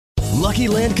Lucky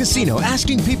Land Casino,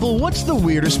 asking people, what's the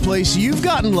weirdest place you've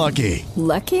gotten lucky?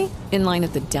 Lucky? In line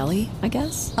at the deli, I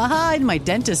guess? Aha, in my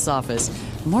dentist's office.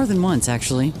 More than once,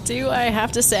 actually. Do I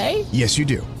have to say? Yes, you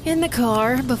do. In the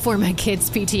car before my kids'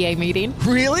 PTA meeting.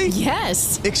 Really?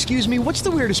 Yes. Excuse me, what's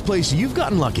the weirdest place you've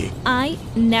gotten lucky? I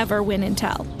never win and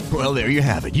tell. Well, there you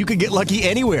have it. You can get lucky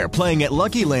anywhere, playing at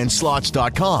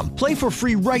LuckyLandSlots.com. Play for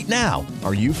free right now.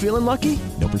 Are you feeling lucky?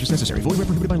 No purchase necessary. Void where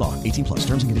prohibited by law. 18 plus.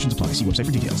 Terms and conditions apply. See website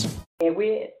for details.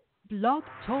 Blog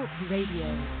Talk Radio.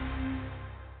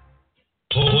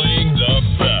 Playing the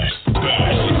best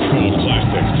school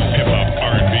classics, hip-hop,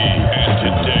 R&B, and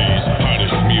today's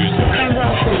hottest music. Come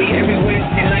out for me every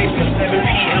Wednesday night from 7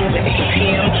 p.m. to 8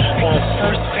 p.m. on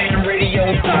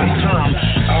firstfanradio.com.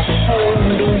 A whole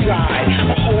new ride,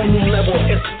 a whole new level of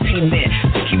entertainment.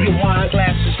 So keep your wine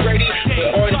glasses ready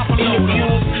for artist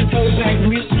interviews, throwback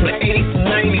music from the 80s and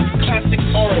 90s, classic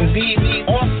R&B,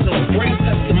 awesome, great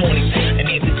testimonies. I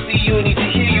need to see you, I need to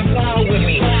hear you. Follow with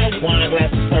me. Wine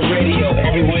Glasses on Radio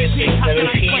every Wednesday, 7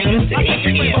 p.m. to 8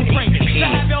 p.m. To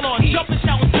have y'all on jumping,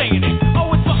 shouting, saying it. Oh,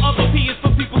 it's for other P, it's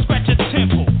for people scratching the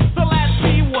temple. The last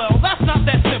P, well, that's not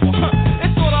that simple.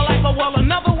 It's sort of like a, well,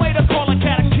 another way to call a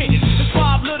cat a kitten. It's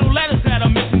 5 little letters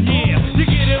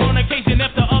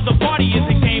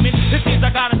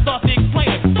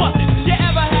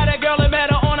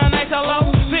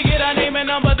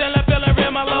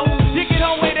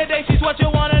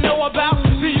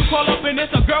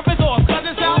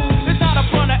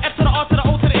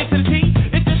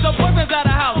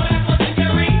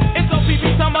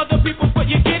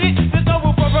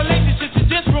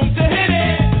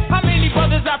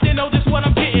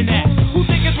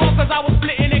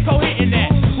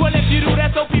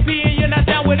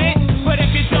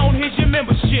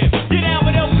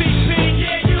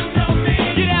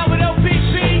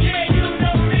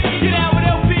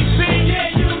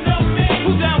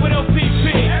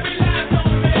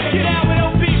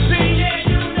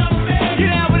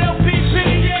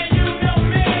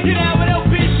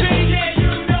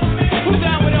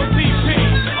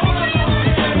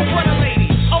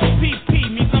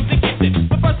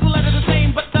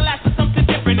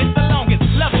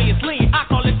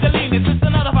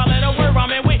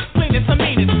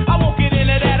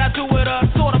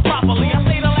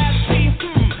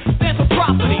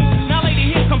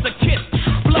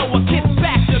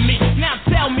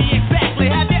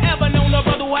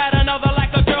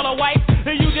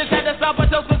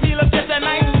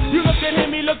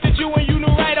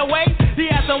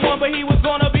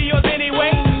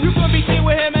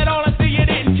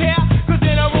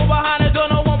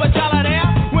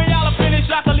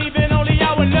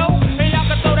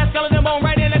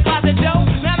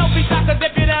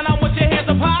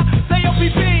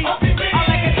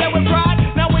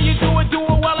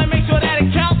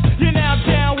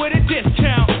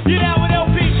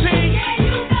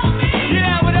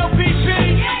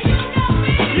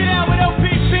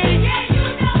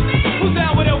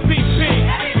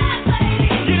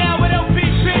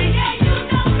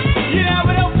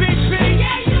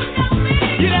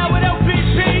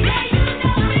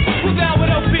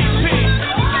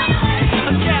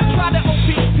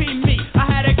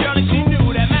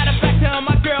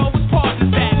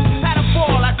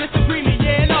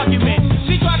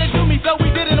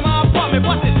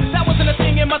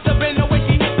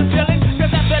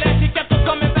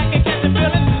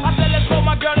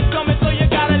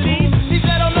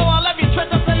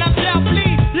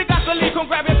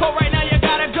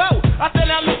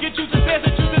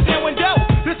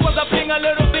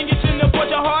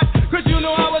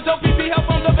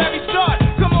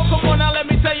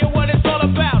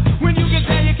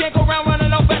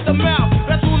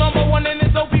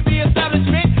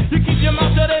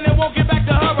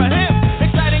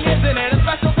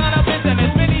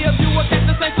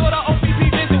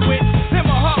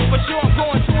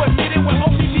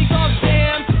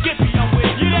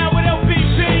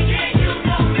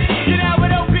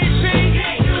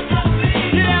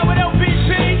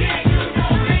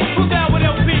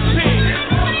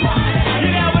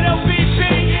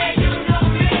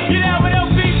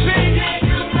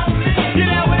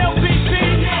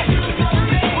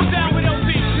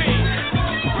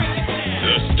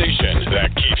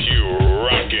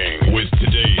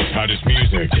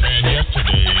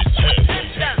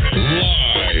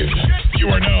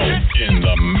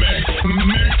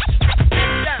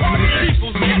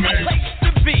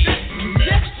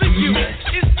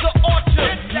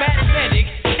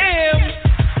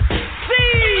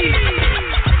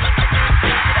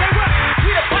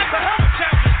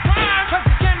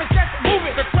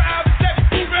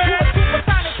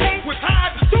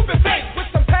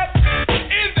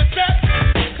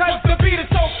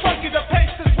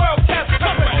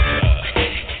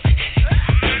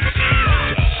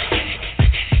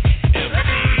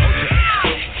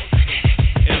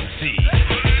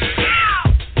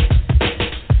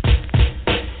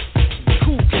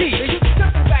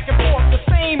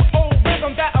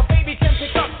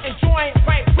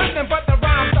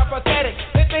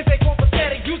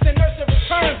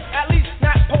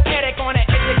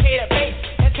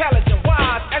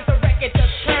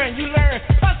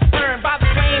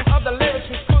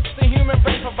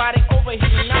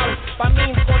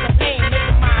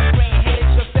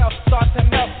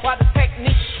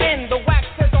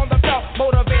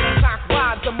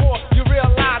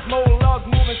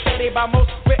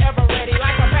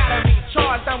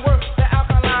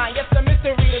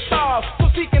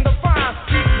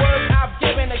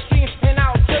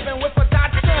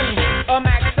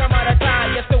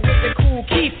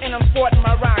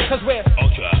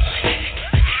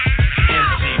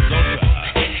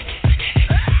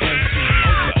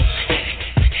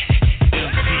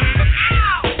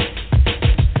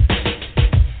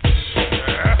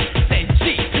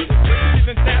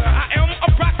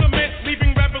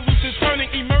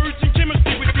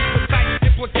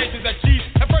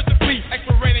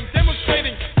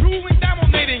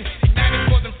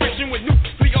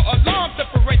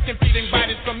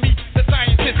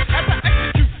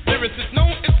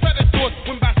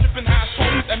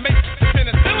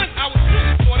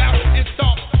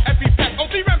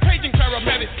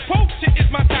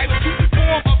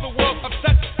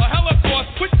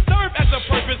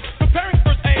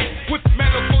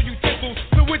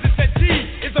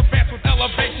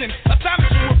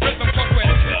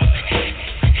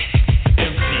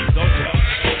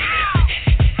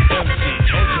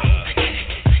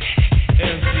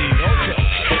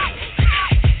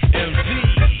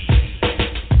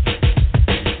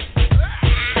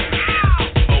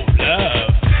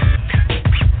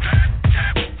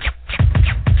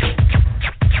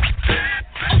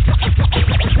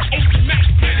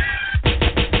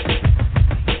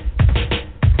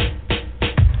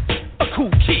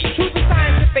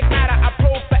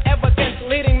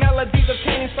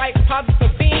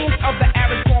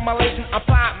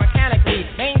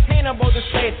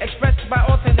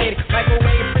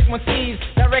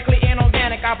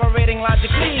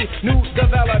chronologically. New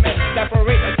developments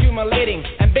separate accumulating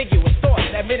ambiguous thoughts,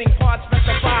 admitting parts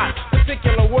specified.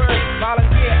 Particular words,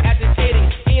 volunteer,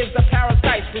 agitating. Here's the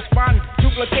parasites, respond,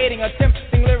 duplicating,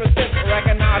 attempting lyricists.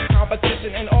 Recognize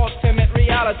competition in ultimate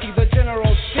reality. The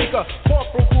general speaker,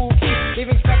 corporal cool keep,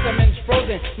 leaving specimens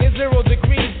frozen near 0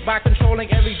 degrees by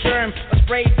controlling every germ. A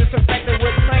spray disinfected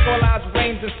with tranquilized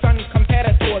rains and stun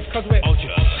competitors, cause we're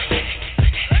ultra.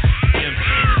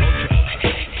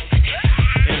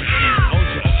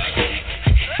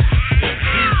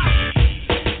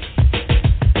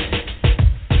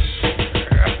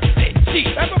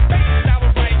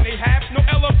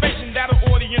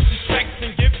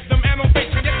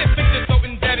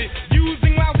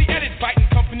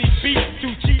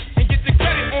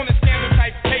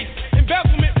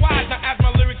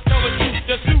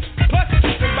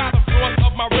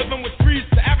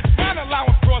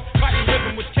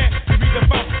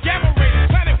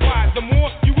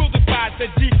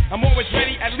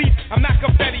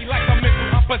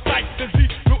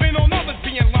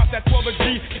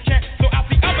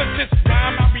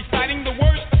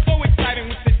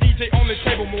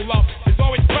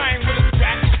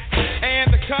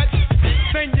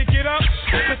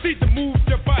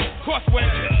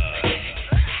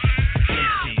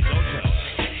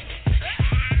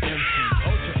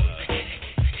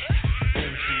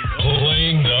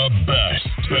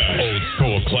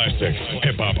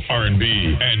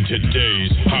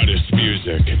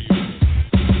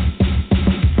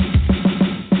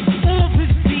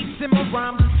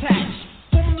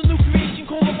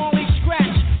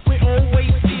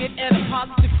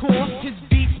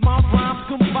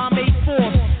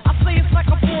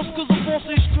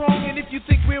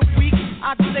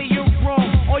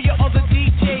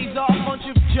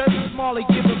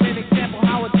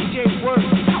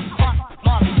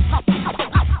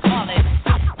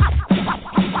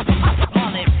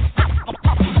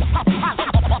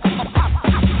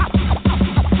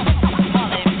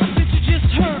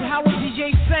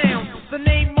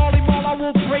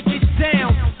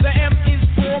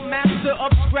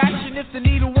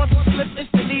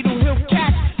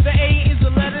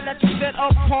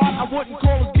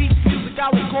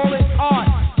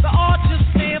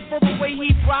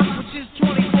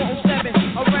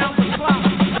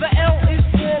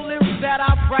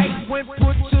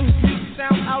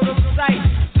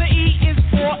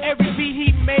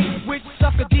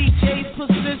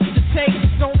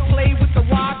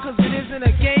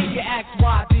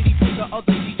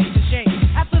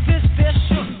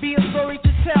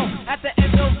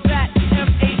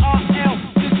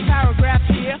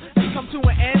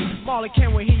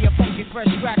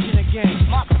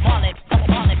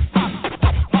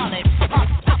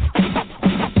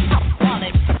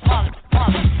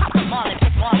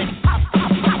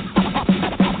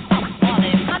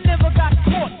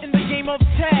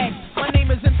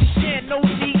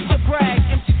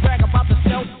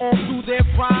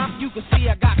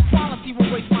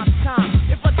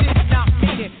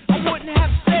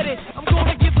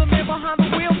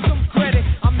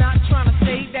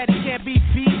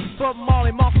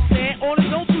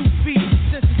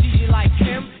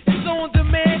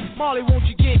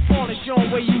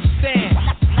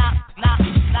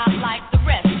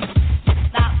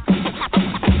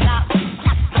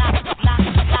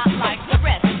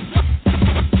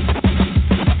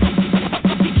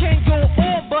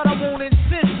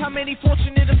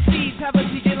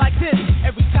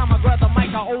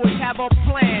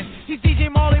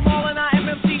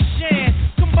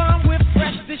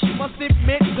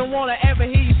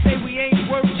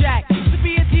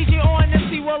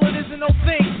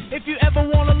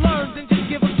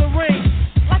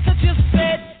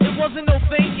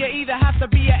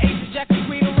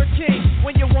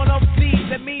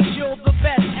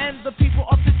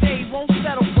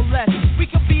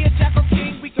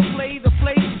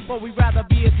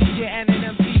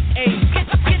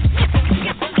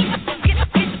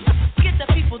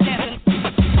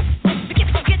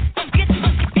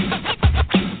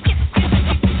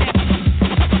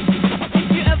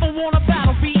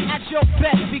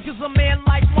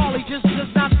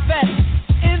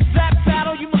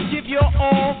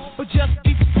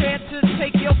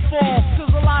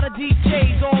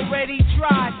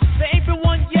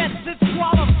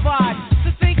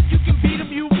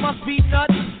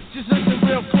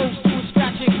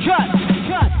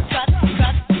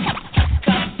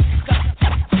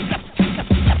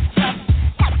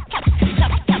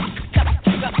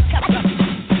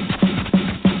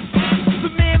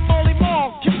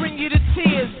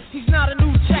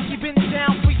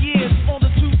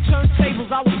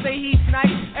 I would say he's nice.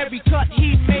 Every cut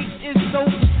he makes is so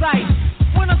precise.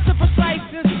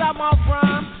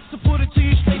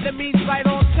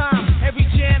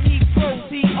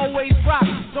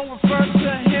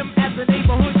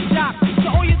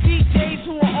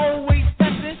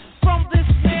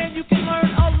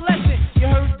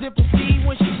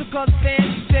 understand?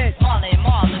 He said, Marley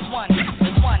Marl is one.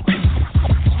 It's one.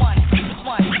 It's one. It's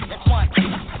one. It's one.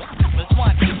 It's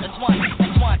one. It's one.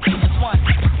 It's one. It's one.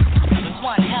 It's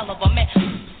one hell of a man.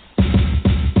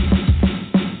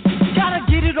 Gotta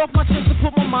get it off my chest to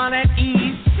put my mind at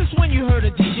ease. Since when you heard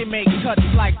a DJ make cuts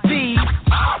like these?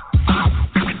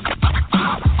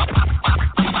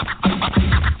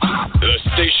 The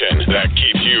station that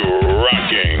keeps you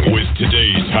rocking with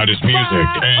today's hottest music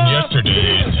and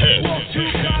yesterday's hits.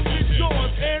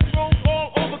 And roam all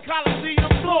over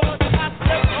Coliseum floors. I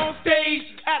stepped on stage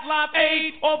at Live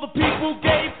Aid. All the people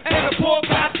gave and the poor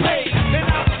got paid. And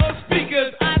out of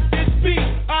speakers, I did speak.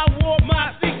 I wore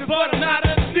my sneakers, but I'm not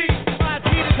a thief. My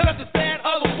Adidas took the stand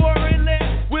of a foreign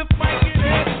land. With Mike in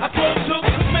hand, I took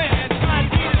command. My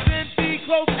Adidas indeed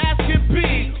close as can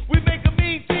be. We make a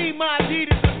mean team, my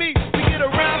Adidas and me. We get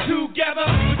around together,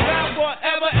 we down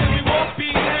forever, and we won't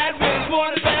be mad. We're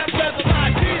born to that feather,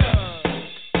 my Adidas.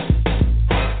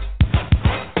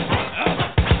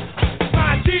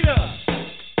 My Adidas.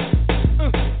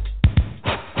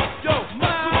 Yo, my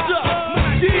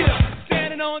Adidas.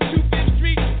 Standing on 2nd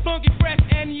Street, funky fresh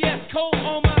and yes, cold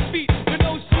on my feet. With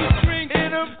no shoestring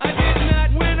in them, I did not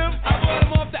win them. I bought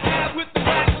them off the app with the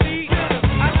black lead. I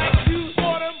like to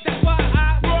sport them, that's why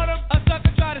I brought them. A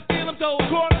sucker tried to steal them, so I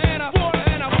caught them and I bought them.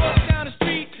 And I walked down the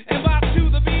street and bop to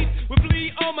the beat with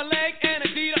bleed on my leg and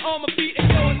Adidas on my feet. And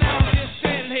yo, now I'm just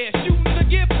standing here shooting the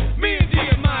gift. Me and D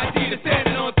and my Adidas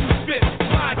standing on 2 fifths.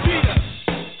 My Adidas.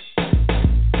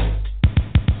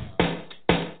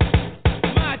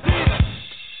 My Adidas.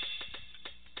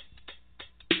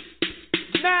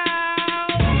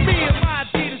 Now, me and my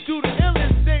Adidas do the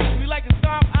illest things. We like to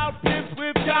stomp out pimps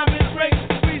with diamond rings.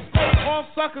 We stay on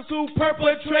suckers who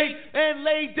perpetrate and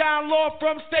lay down law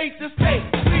from state to state.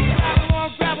 We ride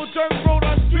along gravel, dirt road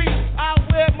on street. I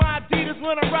wear my Adidas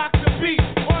when I rock the beat.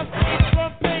 On stage,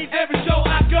 front page, every show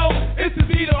I go. It's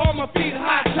Adidas on my feet,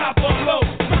 high top or low.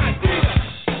 My Adidas.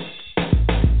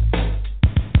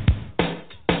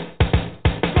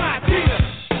 My Adidas.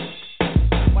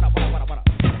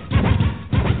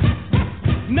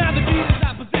 Now the Adidas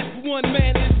I possess for one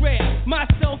man is rare.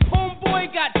 Myself,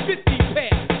 homeboy, got 50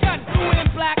 pairs. Got blue and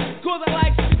black, cause I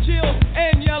like to chill.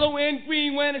 And yellow and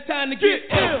green when it's time to get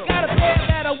ill. Got a pair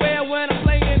that I wear when I'm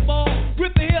playing ball.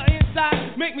 Rip the heel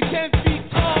inside, make me 10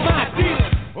 feet tall. My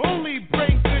Adidas only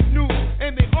bring good news,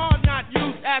 and they are not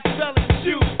used as selling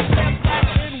shoes. They're black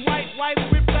and white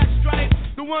with black stripes.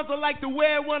 The ones I like to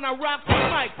wear when I rock the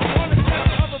mic. On the set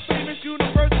of a famous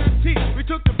university, we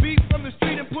took the beat from the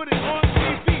street and put it on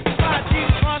TV. My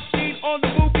Adidas on scene on the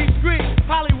movie screen.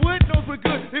 Hollywood knows we're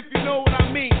good, if you know what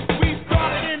I mean. We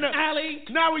started in the alley,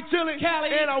 now we chillin' Cali,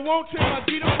 and I won't trade my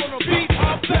Adidas on the beat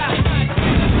or back.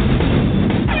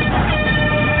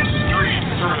 Street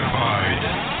certified.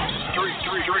 Street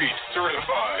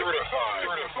certified.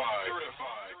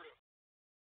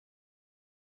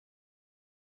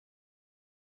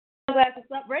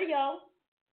 Glasses Up Radio.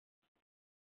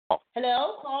 Hello,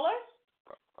 caller.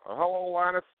 Hello,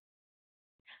 Lioness.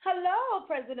 Hello,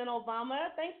 President Obama.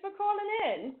 Thanks for calling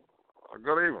in.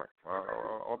 Good evening.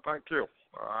 Thank you.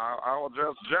 I was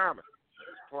just jamming,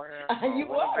 playing You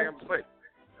Run were? DMC.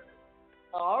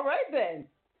 All right, then.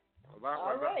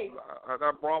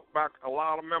 That brought back a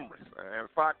lot of memories. In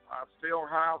fact, I still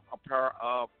have a pair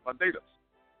of Adidas.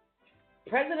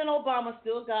 President Obama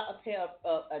still got a pair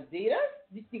of Adidas?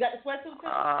 You got the sweatsuit too?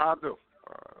 I do.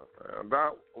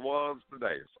 That was the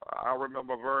days. I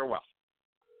remember very well.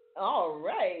 All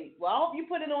right. Well, I hope you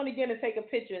put it on again and take a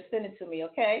picture and send it to me,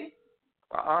 okay?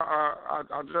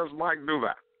 I just might do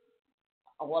that.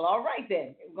 Well, all right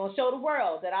then. We're going to show the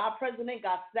world that our president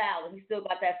got style and he still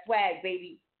got that swag,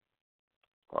 baby.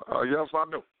 Yes, I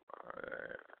do.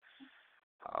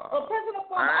 Well, President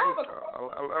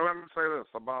Obama, let me say this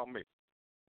about me.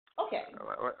 Okay.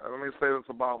 Let me say this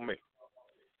about me.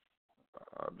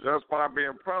 Just by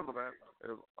being president,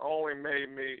 it only made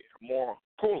me more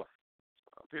cooler.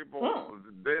 People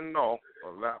didn't know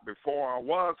that before I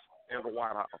was in the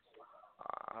White House,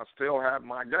 I still had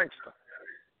my gangster.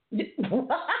 We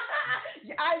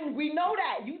know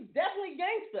that. You definitely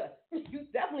gangster. You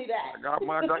definitely that. I got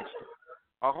my gangster.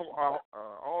 I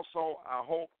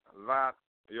hope that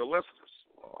your listeners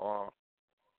are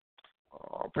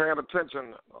paying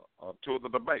attention to the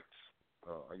debates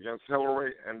against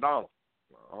Hillary and Donald.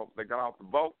 I hope they got out the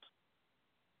vote.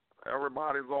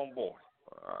 Everybody's on board.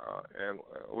 And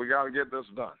we got to get this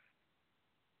done.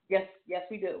 Yes,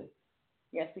 we do.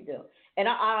 Yes, we do. And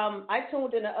I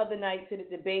tuned in the other night to the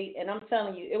debate, and I'm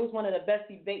telling you, it was one of the best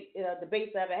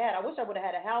debates I ever had. I wish I would have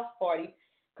had a house party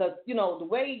because, the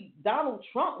way Donald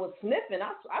Trump was sniffing,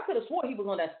 I could have swore he was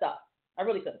on that stuff. I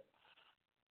really could.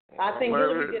 I think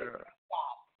Hillary did a great job.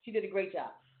 She did a great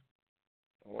job.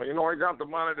 Well, you know, he got the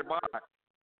money to buy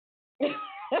it.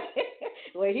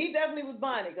 Well, he definitely was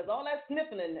buying it because all that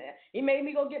sniffing in there, he made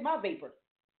me go get my vapor.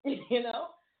 You know?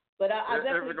 But I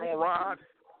definitely. If you're going to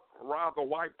ride the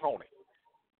white pony.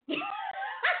 The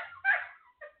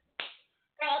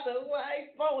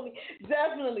white pony.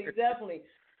 Definitely.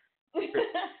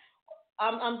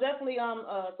 I'm definitely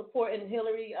supporting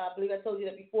Hillary. I believe I told you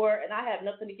that before, and I have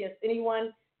nothing against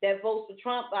anyone that votes for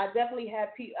Trump. I definitely have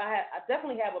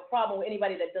a problem with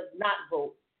anybody that does not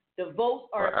vote. The votes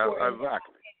are important.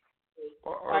 Exactly.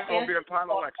 It's going to be a tight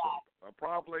election,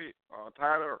 probably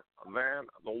tighter than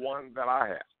the one that I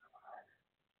had.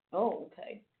 Oh,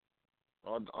 okay.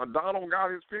 Donald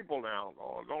got his people now.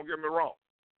 Don't get me wrong.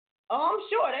 Oh, I'm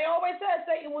sure. They always said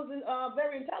Satan was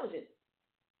very intelligent.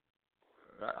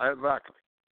 Exactly.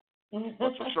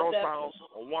 But the show sounds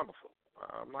wonderful.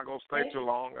 I'm not going to stay too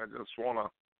long. I just want to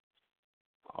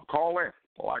call in,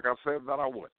 like I said that I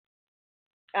would.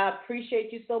 I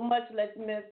appreciate you so much. Let's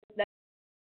miss that.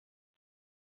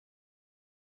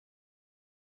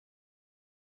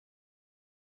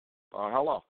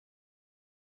 Hello.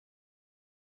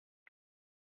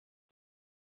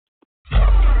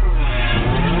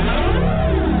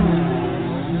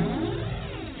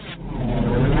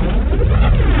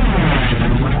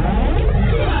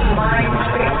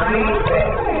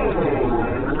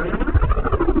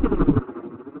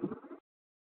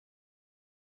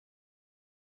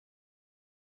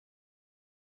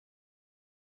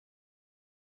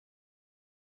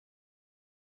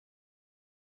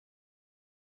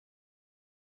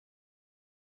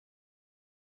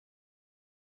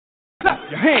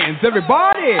 Clap your hands,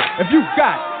 everybody, if you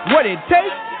got what it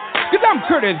takes. Cause I'm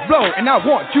Curtis Blow, and I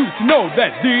want you to know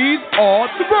that these are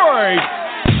the breaks.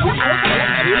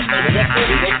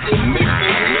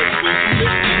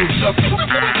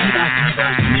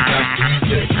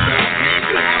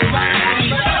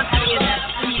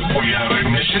 We have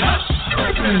ignition.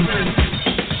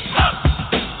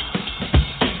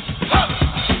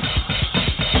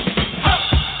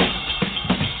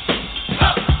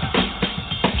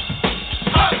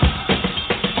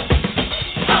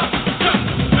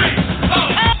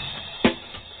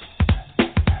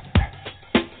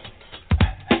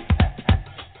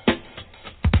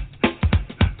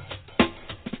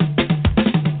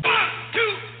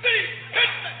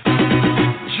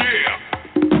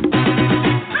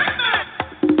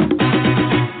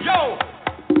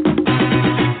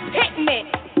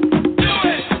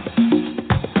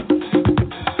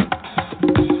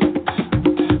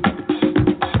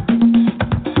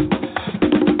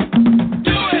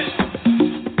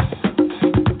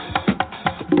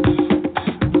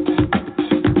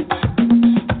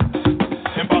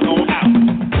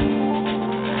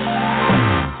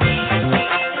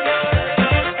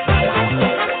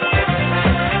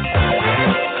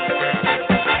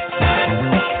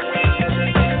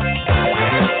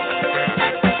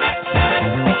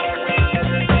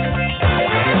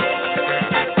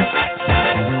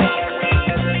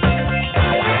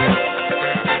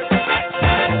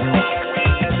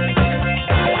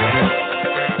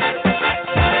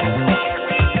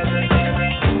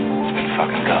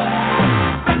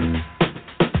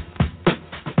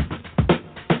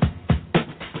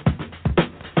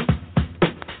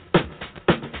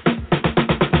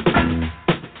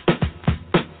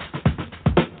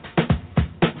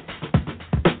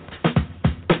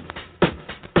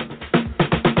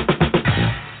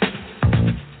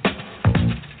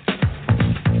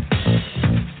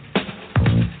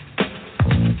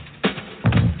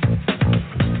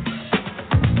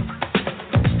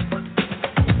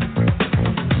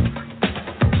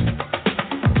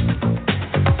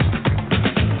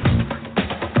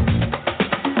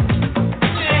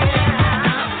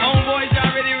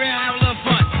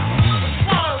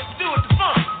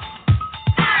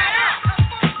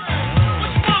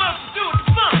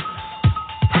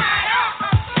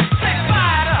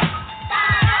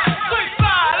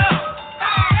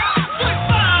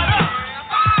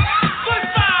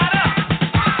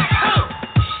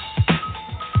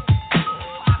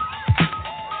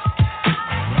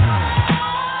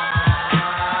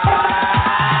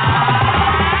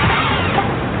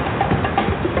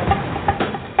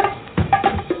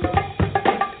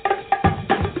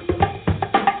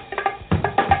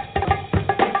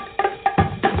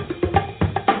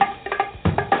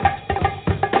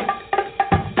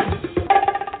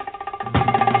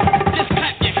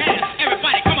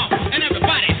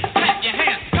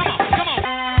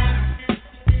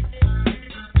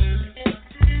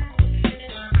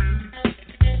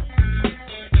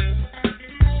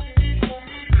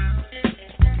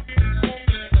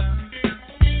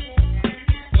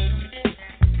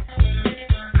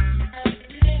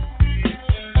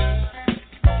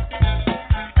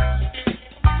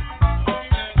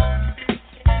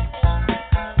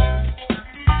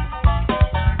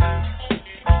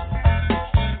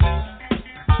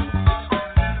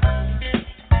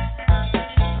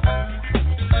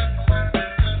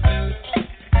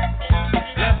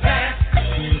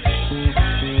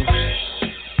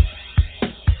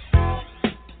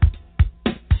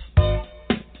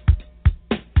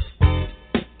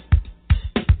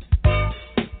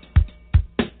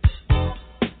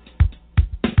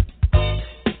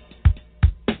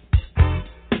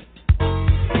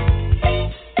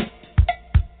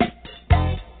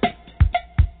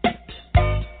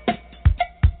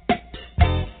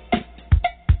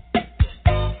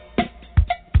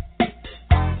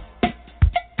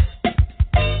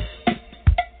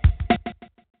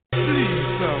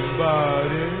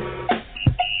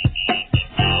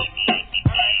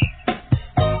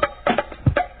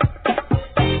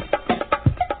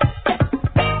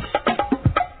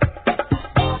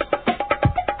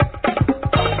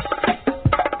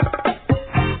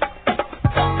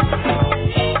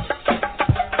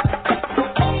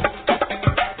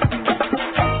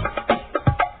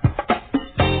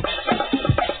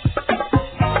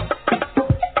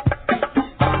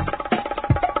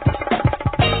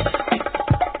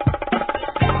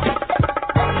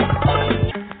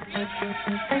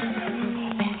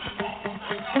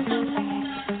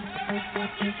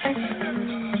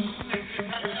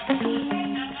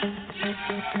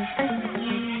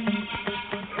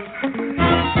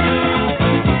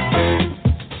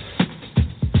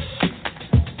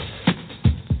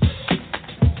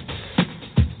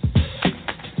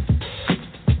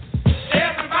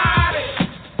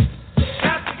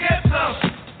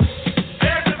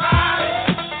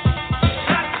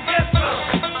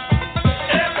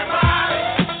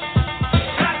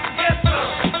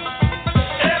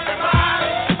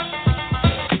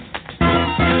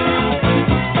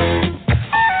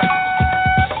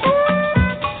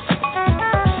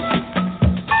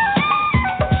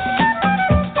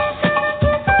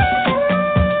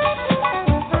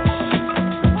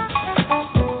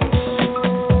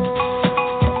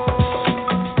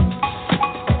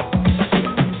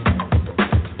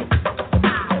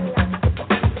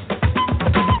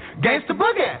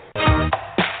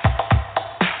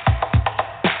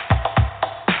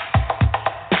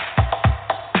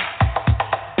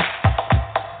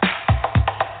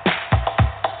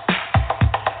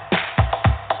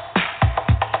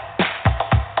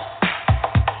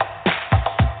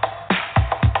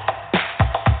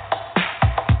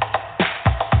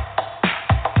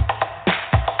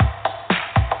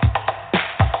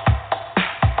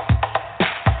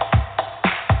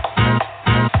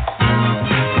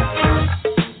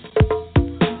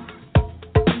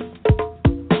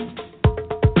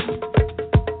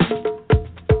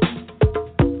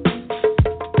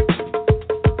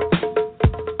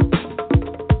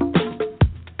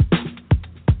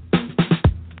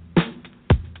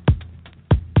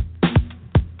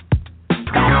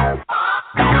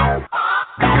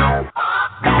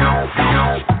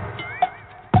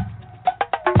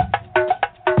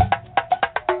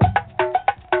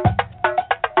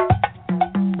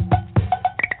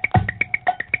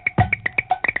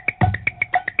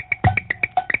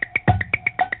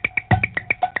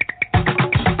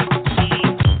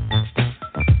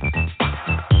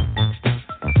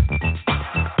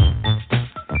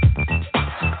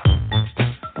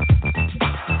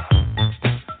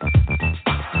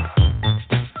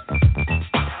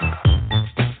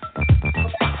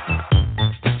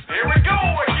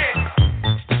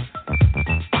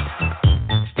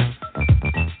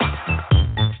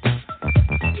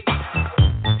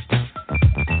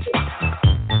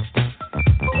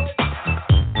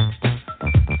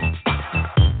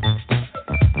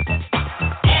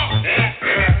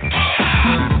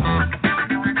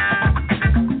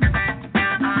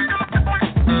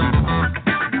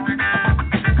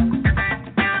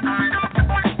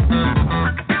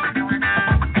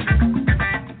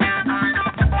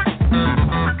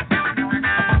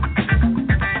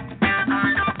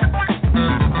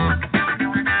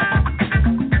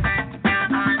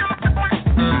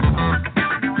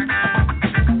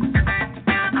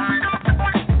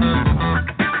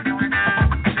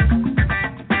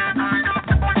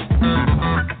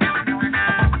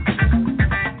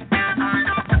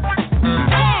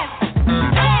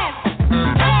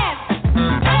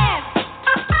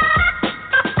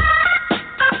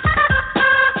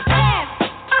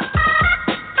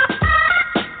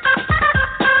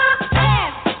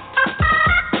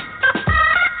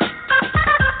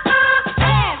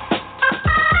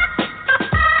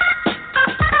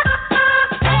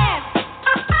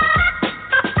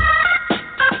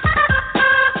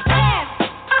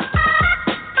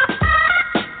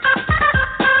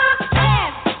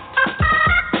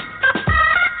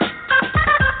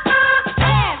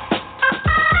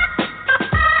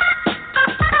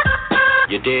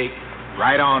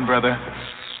 Right on, brother.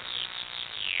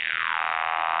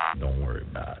 Don't worry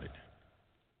about it.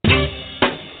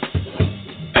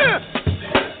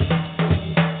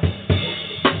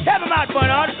 Have him out,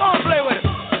 Bernard. Go and play with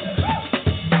him.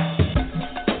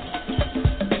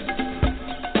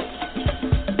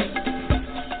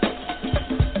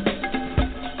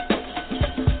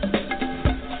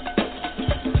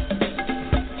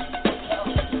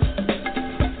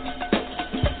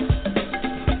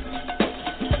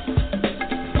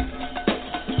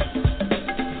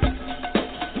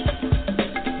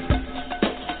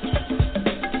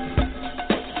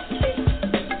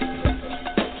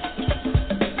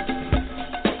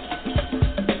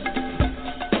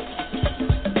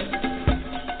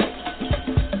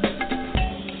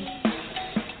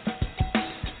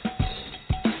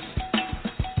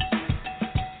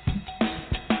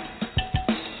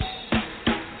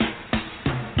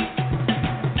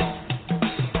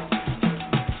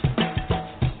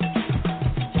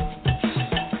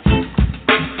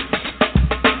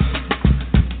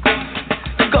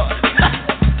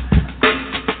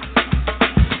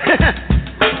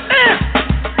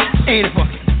 Ain't it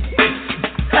funky?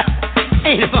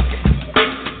 Ain't it funky?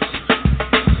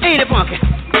 Ain't it funky?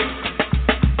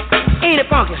 Ain't it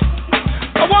funky?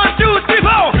 1, 2, 3,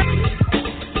 4.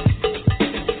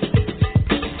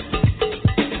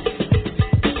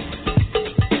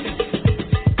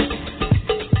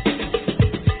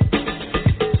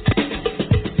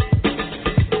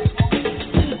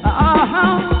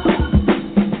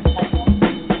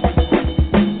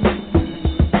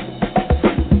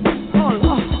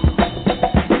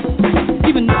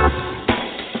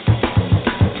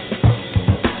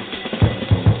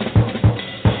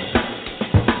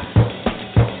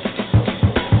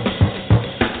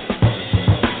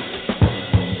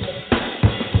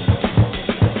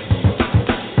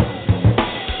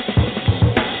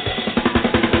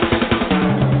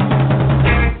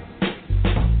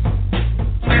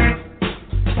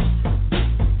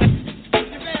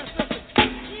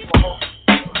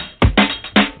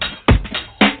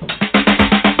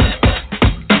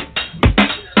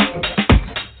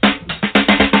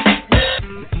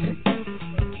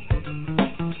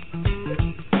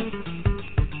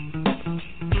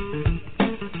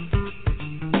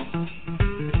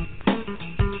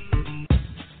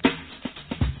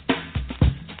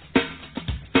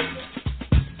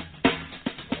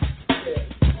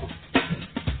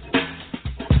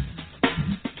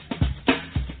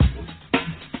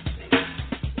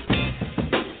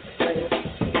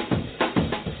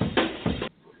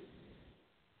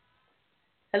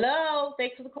 Hello,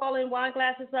 thanks for calling Wine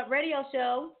Glasses Up Radio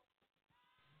Show.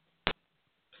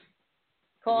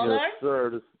 Caller? Yes,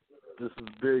 sir. This is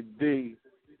Big D,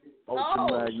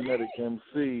 Ultramagnetic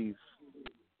MCs.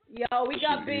 Yo, we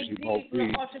got Big D from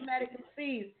the Ultramatic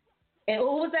MCs. And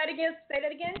who was that again? Say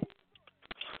that again.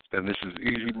 And this is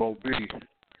Easy Mo B.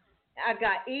 I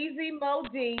got Easy Mo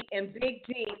D and Big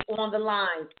D on the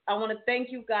line. I want to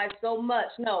thank you guys so much.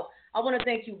 No, I want to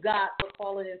thank you, God, for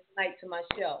calling in tonight to my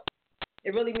show.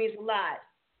 It really means a lot.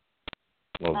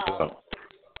 Yes.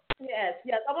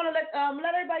 I want to let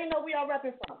everybody know where y'all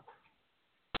repping from.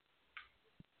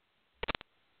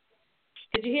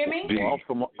 Did you hear me? I'm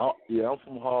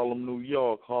from Harlem, New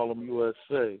York, Harlem,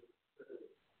 USA.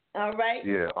 All right.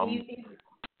 Yeah, I'm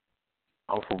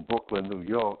from Brooklyn, New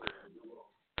York.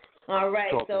 All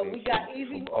right, so we got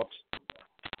Easy.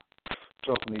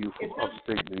 Talking to you from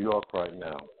upstate New York right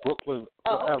now. Brooklyn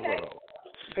forever, okay.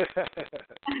 I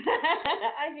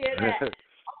hear that.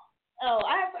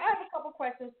 I have a couple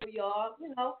questions for y'all. You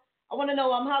know, I want to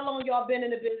know how long y'all been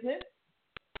in the business.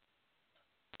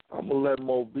 I'm gonna let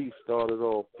Mo B start it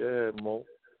off. Go ahead, Mo.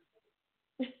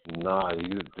 Nah,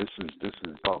 this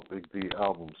is about Big D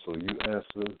album. So you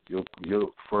answer your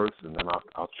first, and then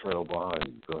I'll trail behind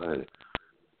you. Go ahead.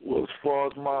 Well, as far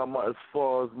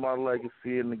as my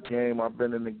legacy in the game, I've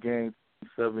been in the game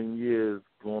 7 years,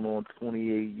 going on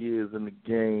 28 years in the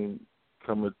game,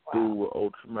 coming through with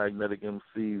Ultramagnetic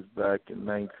MCs back in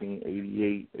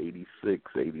 1988,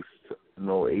 86, 88,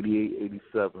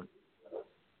 87.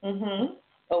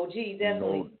 OG,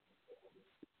 definitely.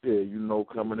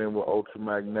 Coming in with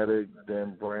Ultramagnetic,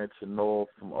 then branching off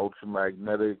from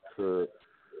Ultramagnetic to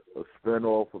a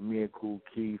spin-off of me and Kool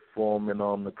Keith, forming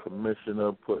on the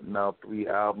Commissioner, putting out 3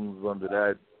 albums under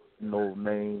that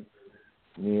name.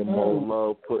 Me and Mo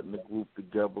Love putting the group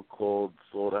together called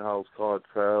Slaughterhouse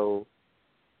Cartel.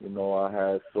 I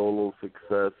had solo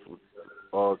success with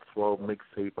 12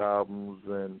 mixtape albums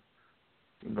and,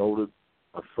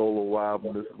 a solo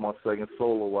album. This is my second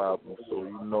solo album.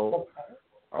 So,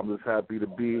 I'm just happy to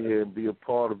be here and be a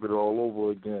part of it all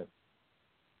over again.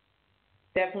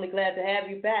 Definitely glad to have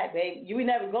you back, babe. You would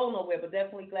never go nowhere, but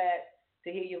definitely glad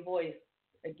to hear your voice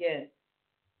again.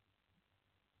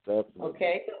 Definitely.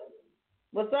 Okay.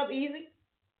 What's up, Easy?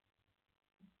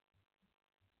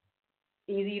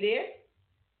 Easy there?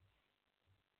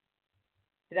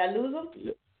 Did I lose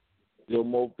him? Yo,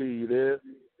 Mo P, you there?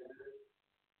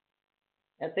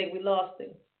 I think we lost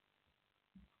him.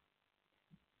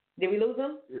 Did we lose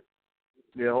him?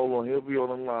 Yeah, hold on. He'll be on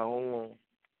the line. Hold on.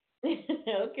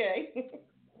 Okay.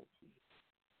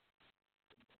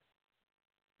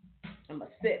 I'm going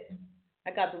to sit.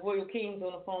 I got the Royal Kings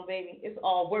on the phone, baby. It's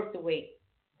all worth the wait.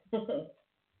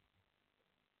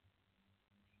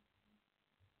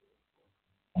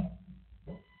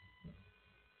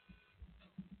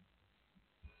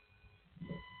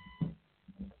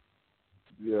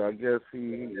 Yeah, I guess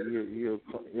he'll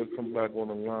come back on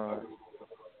the line.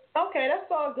 Okay, that's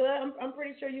all good. I'm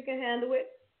pretty sure you can handle it.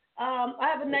 I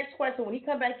have a next question. When he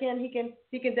come back in,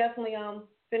 he can definitely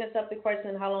finish up the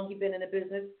question how long he been in the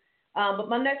business. But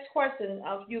my next question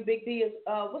for you, Big D, is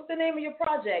what's the name of your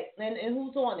project and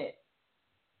who's on it?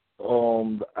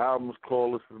 The album's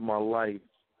called "This Is My Life."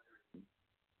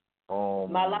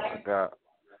 My Life. I got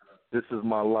 "This Is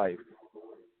My Life."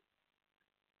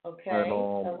 Okay.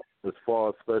 And as far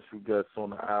as special guests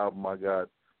on the album, I got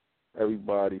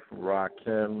everybody from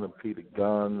Rakim to Peter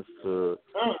Guns to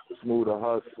Smooth the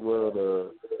Hustler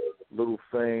to Little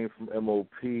Fame from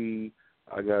M.O.P.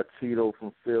 I got Tito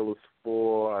from Fearless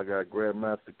 4. I got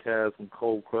Grandmaster Caz from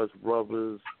Cold Crush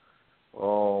Brothers.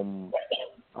 I'm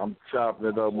chopping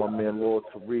it up. My man Lord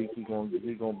Tariq, he gonna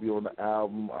be on the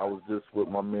album. I was just with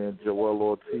my man Joel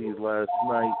Ortiz last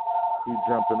night. He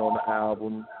jumping on the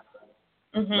album.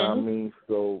 You know what I mean?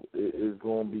 So it's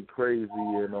going to be crazy.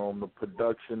 And the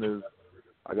production is,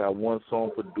 I got one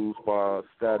song produced by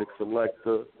Static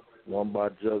Selector, one by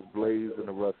Just Blaze, and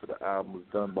the rest of the album is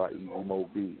done by Easy Mo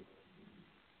B.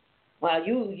 Wow,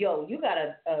 you got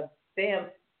a damn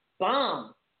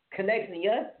bomb connection.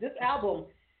 Yeah, this album,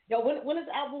 when is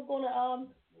the album going to,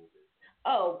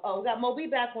 we got Mo B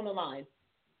back on the line.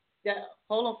 Yeah,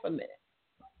 hold on for a minute.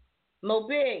 Mo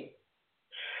B.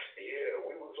 Yeah,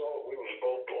 we was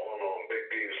both on Big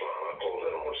D's line. I called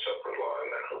it on a separate line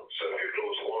now. So if you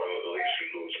lose one, at least you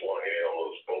lose one. Yeah, I'll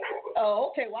lose both of them. Oh,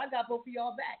 okay. Well, I got both of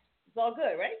y'all back. It's all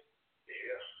good, right?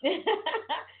 Yeah.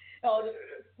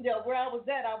 Where I was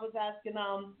at, I was asking,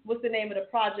 what's the name of the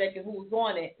project and who's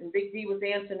on it, and Big D was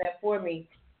answering that for me.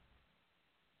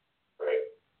 Right.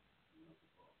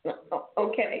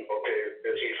 Okay. Okay. Is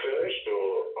he finished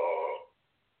or?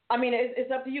 I mean,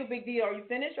 it's up to you, Big D. Are you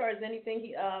finished, or is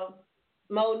anything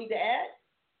Mo need to add?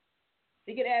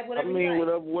 He can add whatever. I mean, he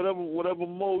likes. whatever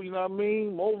Mo. You know what I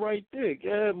mean? Mo right there.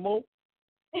 Go ahead, Mo.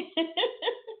 I'm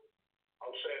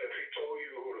saying if he told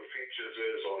you who the features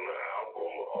is on the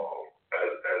album,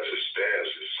 as it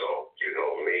stands, so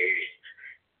me,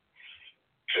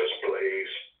 Just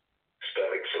Blaze,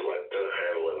 Static Selector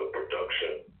handling the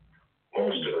production.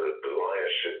 Most of the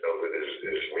lion's shit of it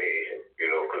is me,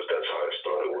 because that's how it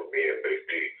started with me and Big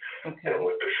D. Okay. And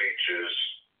with the features,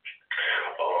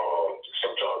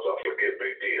 sometimes I forget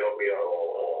Big D. Help me out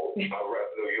I rap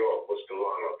New York. What's the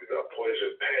lineup? You got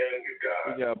Poison Pen.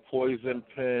 We got Poison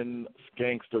Pen,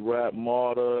 Gangsta Rap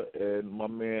Martyr, and my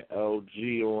man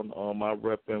LG on my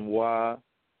rep NY.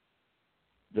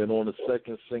 Then on the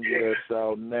second single that's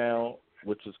out now,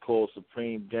 which is called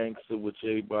Supreme Gangster, which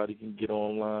everybody can get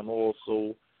online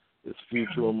also. It's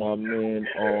featuring my man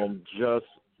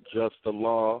Just the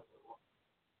Law.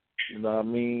 You know what I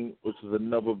mean? Which is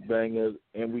another banger.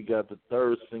 And we got the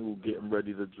third single getting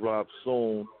ready to drop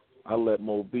soon. I'll let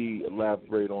Mo B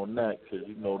elaborate on that because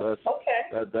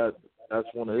that's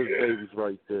one of his babies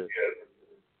right there.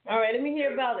 Yeah. All right, let me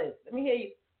hear about it. Let me hear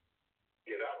you.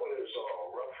 Yeah, that one is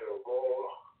Rough Gold,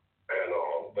 and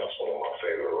that's one of my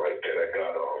favorite right there. That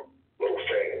got Lil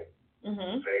Fame.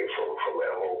 Fame from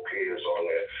M.O.P. is on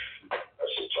there.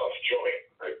 That's a tough joint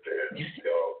right there.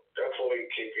 Definitely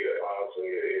keep your eyes and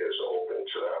your ears open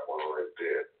to that one right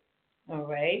there. All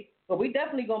right. But we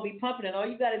definitely going to be pumping it. All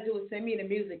you got to do is send me the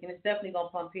music, and it's definitely going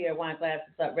to pump here at Wine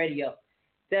Glasses Up Radio.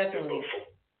 Definitely.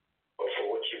 But for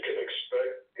what you can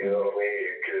expect, you know what I mean?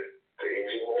 You get the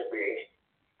Easy Mo B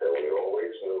that we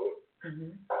always knew.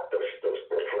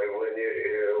 The flavor in your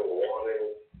ear,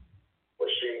 warning,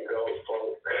 machine gun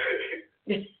funk.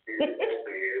 Easy Mo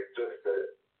B, it's just that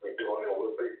we're doing it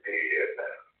with Big D here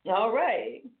now. All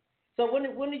right. So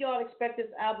when do y'all expect this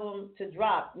album to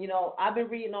drop? I've been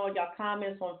reading all y'all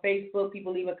comments on Facebook,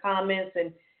 people leaving comments,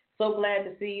 and so glad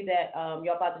to see that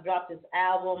y'all about to drop this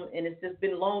album, and it's just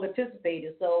been long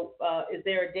anticipated. So is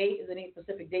there a date? Is there any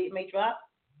specific date it may drop?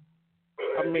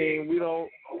 I mean, we don't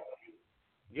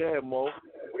Yeah, Mo.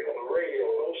 We on the radio.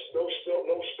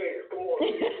 No space. Come on.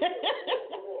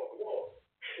 Come on.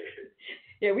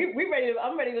 Yeah, we ready.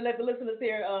 I'm ready to let the listeners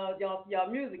hear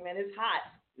y'all music, man. It's hot.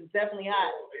 It's definitely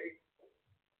hot.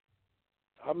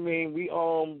 I mean,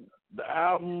 the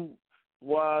album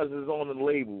wise is on the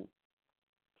label.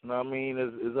 You know what I mean?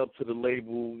 It's up to the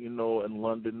label, you know, in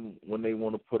London when they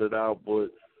want to put it out,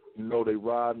 but you know they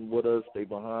riding with us. They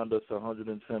behind us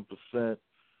 110%.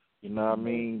 You know what I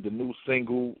mean? The new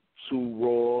single, Too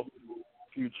Raw,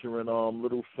 featuring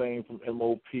Little Fame from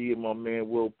MOP and my man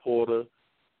Will Porter,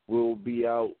 will be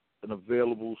out and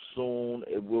available soon.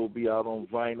 It will be out on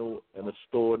vinyl in a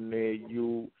store near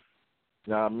you.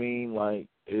 You know what I mean? Like,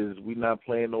 we not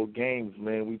playing no games,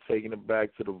 man. We taking it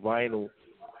back to the vinyl,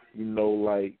 you know,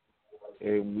 like,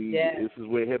 and this is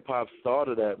where hip-hop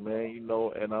started at, man, you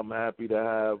know, and I'm happy to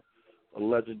have a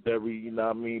legendary, you know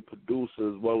what I mean,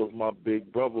 producer as well as my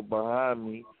big brother behind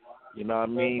me, you know what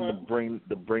I mean,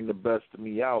 to bring the best of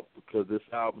me out, because this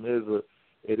album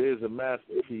is a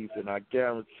masterpiece, and I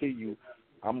guarantee you,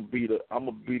 I'm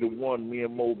gonna be the one. Me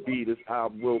and Mo B. This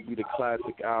album will be the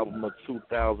classic album of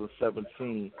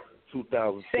 2017,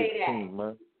 2016,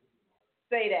 man.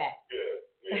 Say that.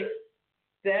 Yeah.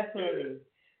 Definitely.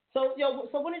 So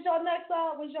when is your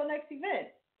next event?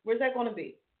 Where's that gonna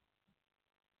be?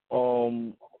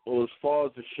 Well, as far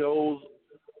as the shows,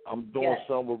 I'm doing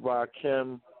some with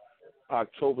Rakim,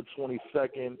 October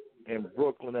 22nd in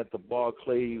Brooklyn at the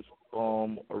Barclays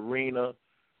Arena,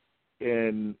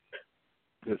 and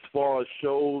as far as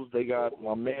shows, they got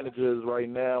my managers right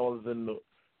now is in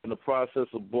the process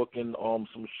of booking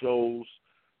some shows.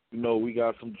 You know, we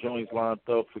got some joints lined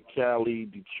up for Cali,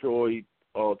 Detroit,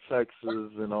 Texas,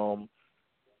 and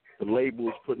the label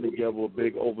is putting together a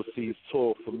big overseas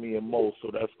tour for me and Mo. So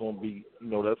that's gonna be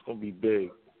big.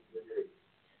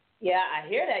 Yeah, I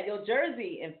hear that. Yo,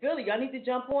 Jersey and Philly, y'all need to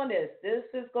jump on this. This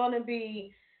is gonna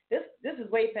be this is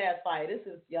way past fire. This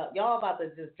is y'all about to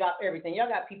just drop everything. Y'all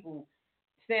got people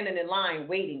standing in line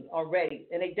waiting already,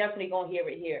 and they definitely gonna hear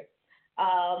it here.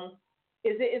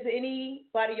 Is there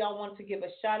anybody y'all want to give a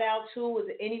shout out to? Is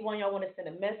there anyone y'all want to send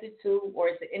a message to, or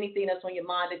is there anything that's on your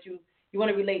mind that you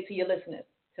want to relate to your listeners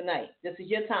tonight? This is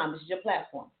your time. This is your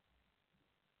platform.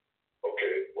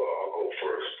 Okay, well, I'll go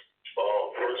first.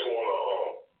 First, I want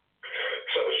to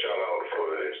send a shout out for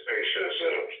his patience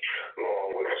and long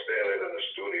with standing in the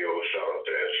studio. Shout out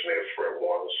to Engineer Fred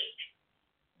Ones.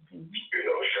 You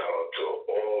know, shout out to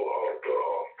all of the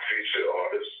featured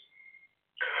artists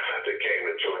that came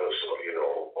to join us, you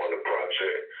know, on the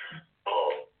project.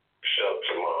 Shout out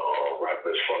to my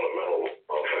Rappers Fundamental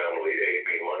family, AB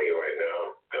Money right now.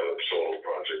 Got a solo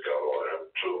project out on him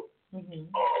too.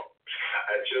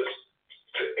 And just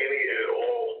to any and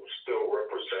all who still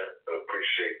represent and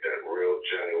appreciate that real,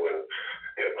 genuine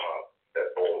hip hop, that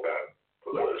boom bap,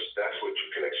 because that's what you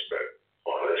can expect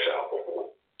on this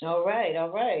album. All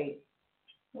right.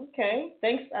 Okay,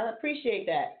 thanks. I appreciate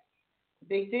that.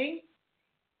 Big D?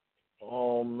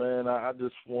 Oh, man, I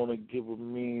just want to give a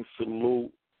mean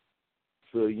salute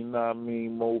to, you know what I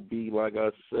mean, Mo B, like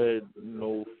I said, you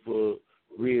know, for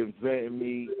reinventing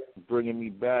me, bringing me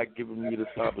back, giving me this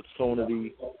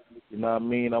opportunity. You know what I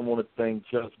mean? I want to thank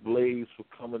Just Blaze for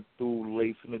coming through,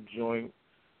 lacing the joint.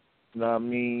 You know what I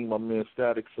mean? My man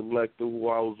Static Selector, who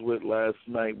I was with last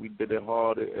night, we did it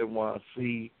hard at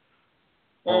NYC.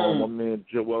 My man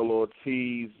Joel Ortiz,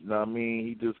 you know what I mean?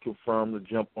 He just confirmed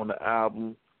to jump on the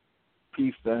album.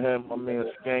 Peace to him. My man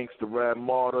Skanks, the Rap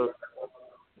Martyr.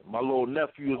 My little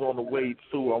nephew is on the way,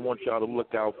 too. I want y'all to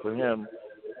look out for him.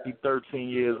 He's 13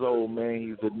 years old, man.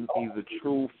 He's the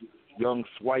truth. Young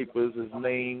Swiper is his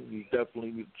name. He's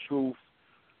definitely the truth.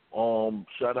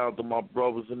 Shout out to my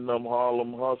brothers in them,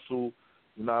 Harlem Hustle.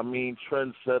 You know what I mean?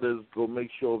 Trendsetters. Go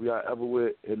make sure if y'all ever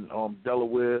in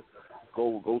Delaware,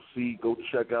 go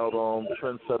check out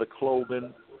Trendsetter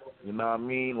Clothing. You know what I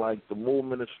mean? Like, the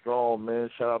movement is strong, man.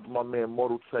 Shout out to my man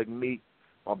Mortal Technique,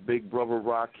 my big brother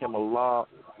Rakim Allah,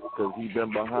 because he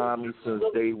been behind me since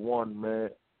day one,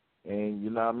 man. And you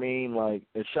know what I mean? Like,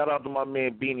 and shout out to my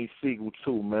man Beanie Siegel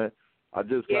too, man. I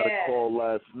just got a call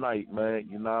last night, man.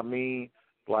 You know what I mean?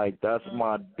 Like, that's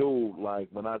my dude. Like,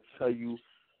 when I tell you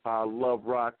how I love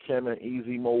Rakim and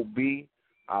Easy Mo B,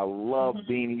 I love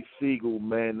Beanie Siegel,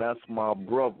 man. That's my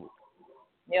brother.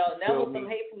 Yo, that was some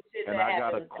hateful shit and that I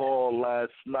got a call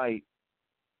last night,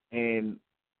 and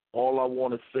all I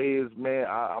want to say is, man,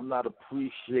 I'm not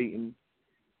appreciating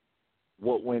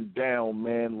what went down,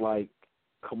 man. Like,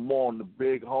 come on, the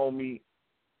big homie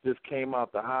just came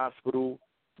out the hospital,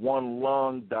 one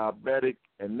lung, diabetic,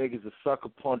 and niggas are sucker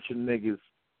punching niggas.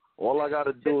 All I got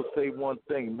to do is say one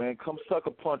thing, man. Come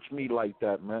sucker punch me like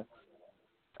that, man.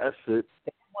 That's it.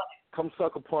 Come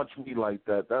sucker punch me like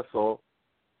that. That's all.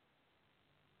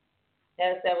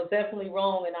 That was definitely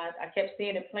wrong, and I kept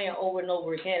seeing it playing over and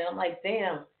over again. And I'm like,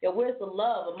 damn, where's the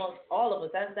love amongst all of us?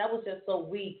 That was just so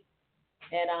weak.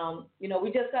 And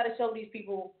we just got to show these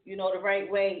people, the right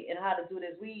way and how to do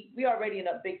this. We already in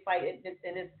a big fight in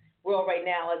this world right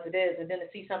now as it is, and then to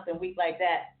see something weak like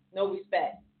that, no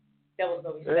respect. There was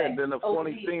no respect. Yeah, and then the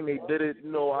funny thing, they did it.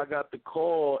 I got the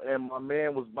call, and my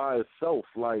man was by himself.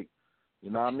 Like,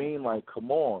 you know what I mean? Like, come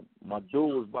on, my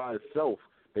dude was by himself.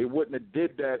 They wouldn't have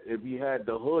did that if he had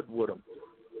the hood with him.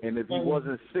 And if he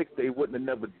wasn't sick, they wouldn't have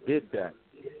never did that.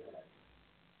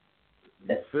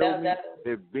 You feel me?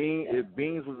 If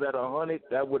Beans was at 100,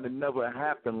 that would have never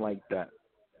happened like that.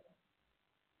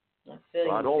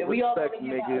 I don't respect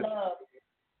niggas.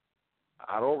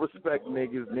 I don't respect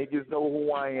niggas. Niggas know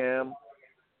who I am.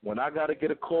 When I got to get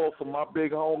a call from my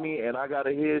big homie and I got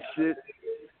to hear shit,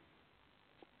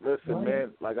 listen,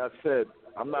 man, like I said,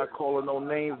 I'm not calling no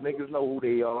names. Niggas know who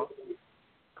they are.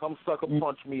 Come sucker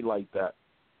punch me like that.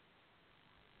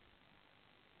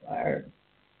 Word.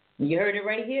 You heard it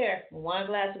right here. Wine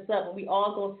glasses up, and we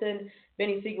all gonna send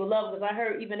Benny Siegel love, because I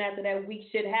heard even after that weak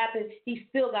shit happened, he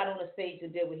still got on the stage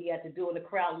and did what he had to do, and the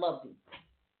crowd loved him.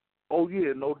 Oh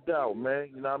yeah, no doubt, man.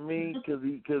 You know what I mean? Because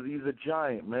he's a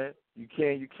giant, man. You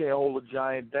can't hold a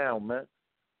giant down, man.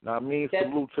 You know what I mean?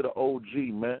 Salute to the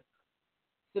OG, man.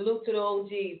 Salute to the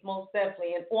OGs, most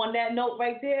definitely. And on that note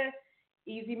right there,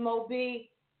 Easy Mo B,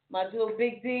 my dude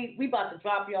Big D, we about to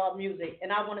drop y'all music.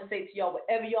 And I want to say to y'all,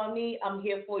 whatever y'all need, I'm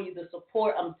here for you to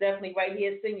support. I'm definitely right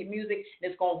here. Sing your music.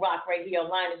 And it's going to rock right here on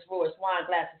Lioness Roars, Wine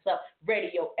Glasses Up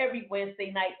Radio every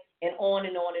Wednesday night and on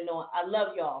and on and on. I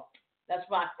love y'all. Let's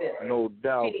rock this. No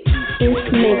doubt.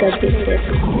 It's mega business.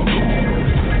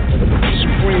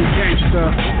 Supreme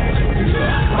Gangster.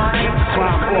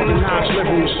 Crime organized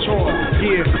living is tour.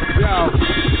 Yeah, yo.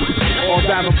 All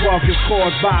that above is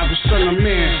caused by the son of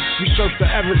man. We search the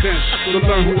evidence to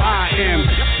learn who I am.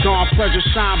 Dawn pleasure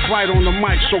shine bright on the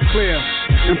mic so clear.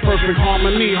 In perfect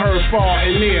harmony, heard far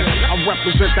and near. I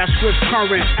represent that swift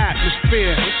current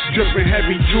atmosphere. Dripping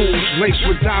heavy jewels, laced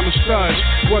with diamond studs.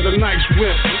 Whether night's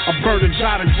whip, a bird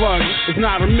exotic bug, it's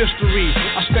not a mystery.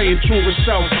 I stay in tune with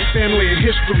self, family and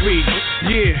history.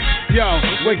 Yeah, yo,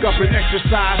 wake up and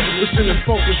exercise. Listen and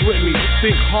focus with me.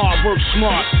 Think hard, work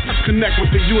smart. Connect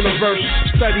with the universe.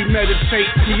 Study, meditate,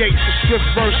 create the swift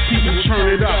verse. People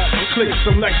turn it up. Click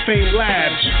select Fame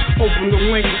Labs. Open the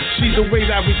link, see the way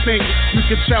that we think. You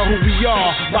can tell who we are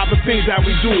by the things that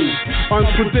we do.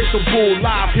 Unpredictable,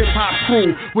 live hip-hop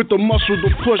crew with the muscle to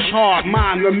push hard,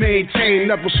 mind to maintain.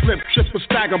 Never slip, trip or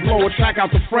stagger, blow attack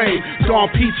out the frame. Dawn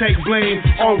P take blame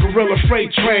on Gorilla Freight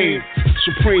Train.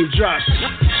 Supreme Just,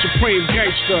 Supreme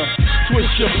Gangster.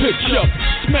 Twist your pitch up,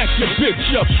 smack your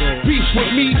bitch up. Beast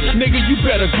with me, nigga, you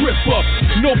better grip up.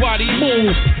 Nobody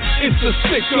move, it's a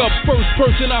stick up. First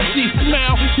person I see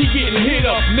smile, he getting hit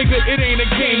up. Nigga, it ain't a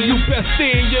game, you best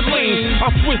stay in your lane. I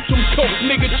switched from coke,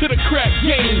 nigga, to the crack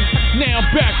game. Now I'm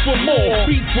back for more.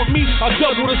 Beats with me, I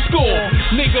double the score.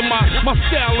 Nigga, my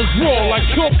style is raw, like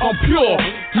coke, I'm pure.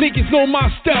 Niggas know my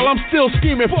style, I'm still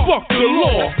screaming, fuck the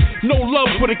law. No love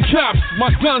for the cops,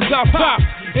 my guns I pop.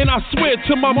 And I swear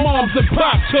to my moms and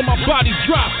pop till my body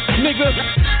drop. Nigga,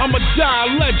 I'm a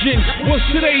die legend. What's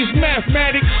today's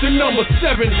mathematics? The number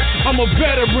 7. I'm a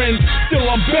veteran, still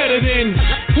I'm better than.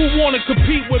 Who wanna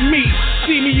compete with me?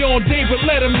 See me on David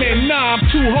Letterman. Nah, I'm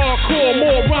too hardcore,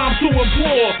 more rhymes to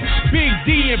implore. Big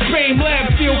D and Fame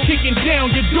Lab still kicking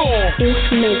down your door.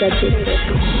 It's mega business.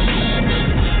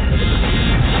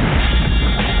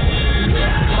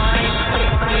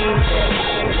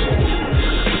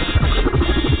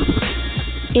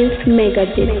 It's mega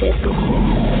business.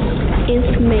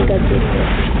 It's mega business.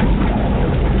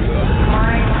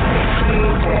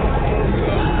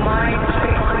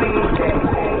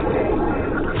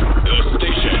 The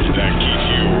station that keeps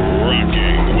you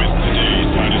rocking with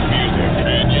today's hottest music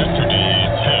and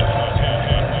yesterday's hits.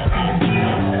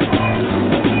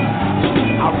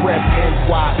 I rep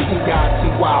NYCITY.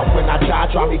 When I die,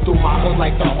 drive me through my hood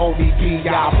like the only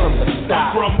B.I. from the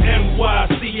style. From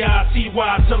NYCITY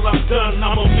till I'm done,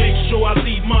 I'ma make sure I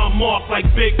leave my mark like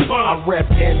Big Pun. I rep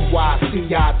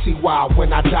NYCITY.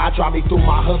 When I die, drive me through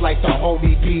my hood like the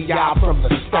only B.I. from the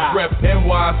style. I rep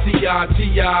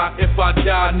NYCITY. If I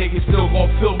die, niggas still gon'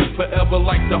 feel me forever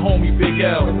like the homie Big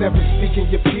L. Whenever speaking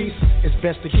your piece, it's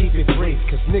best to keep it brief.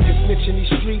 Cause niggas snitch in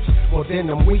these streets, well then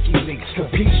them WikiLeaks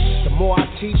compete. The more I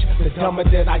teach, the dumber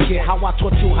that I get. How I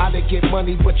taught you how to get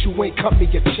money, but you ain't cut me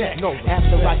a check. No,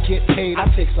 after I get paid, I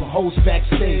take some hoes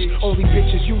backstage. Only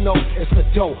bitches you know is the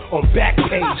dough on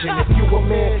Backpage. And if you a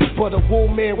man, but a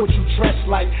woman, what you dress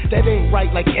like, that ain't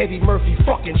right like Eddie Murphy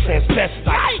fucking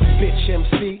transvestite. Bitch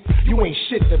MC, you ain't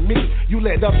shit to me. You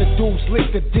let other dudes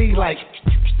lick the D like...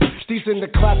 These in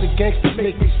the closet gangsters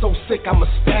make me so sick, I'm a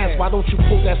spaz. Why don't you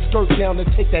pull that skirt down and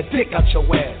take that dick out your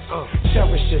ass?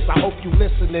 Cherish this, I hope you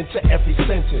listening to every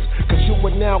sentence. Cause you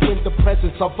are now in the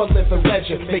presence of a living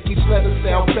legend. Make each letter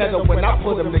sound better when I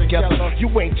put them together.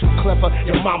 You ain't too clever,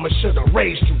 your mama should've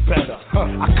raised you better.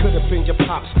 I could've been your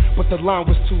pops, but the line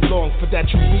was too long. For that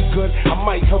you be good, I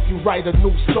might help you write a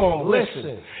new song.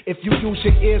 Listen, if you use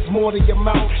your ears more than your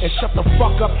mouth and shut the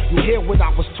fuck up, you hear what I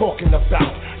was talking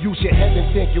about. Use your head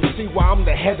and think you'll see why I'm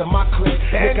the head of my clique.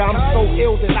 Nigga, I'm so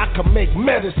ill that I can make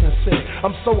medicine sick.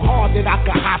 I'm so hard that I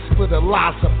can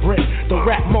hospitalize a brick. The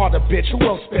rap martyr bitch, who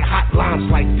else spit hot lines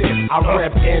like this? I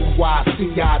rep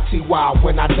NYCITY.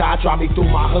 When I die, drive me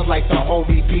through my hood like the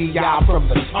homie B.I. from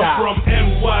the style. I'm from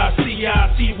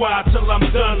NYCITY till I'm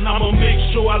done. I'ma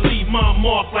make sure I leave my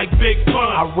mark like Big Pun.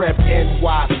 I rep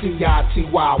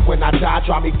NYCITY. When I die,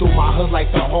 drive me through my hood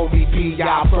like the homie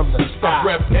B.I. from the style. I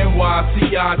rep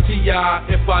NYCITY.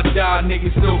 If I die,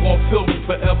 niggas still gon' feel me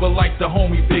forever like the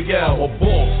homie Big L or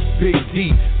Boss, Big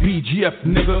D, BGF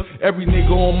nigga. Every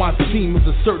nigga on my team is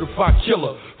a certified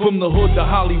killer. From the hood to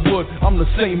Hollywood, I'm the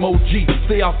same OG.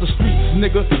 Stay out the streets,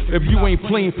 nigga, if you ain't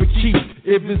playing for keep.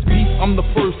 If it's beef, I'm the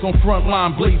first on front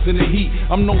line, blazing the heat.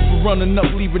 I'm known for running up,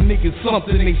 leaving niggas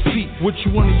something in they seat. Which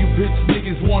one of you bitch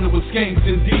niggas wanted was skanks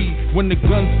indeed? When the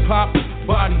guns pop,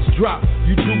 bodies drop.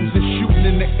 You dudes is shooting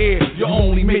in the air, you're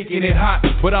only making it hot.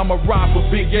 But I'm a ride for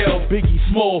Big L, Biggie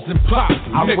Smalls, and Pop.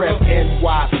 I rep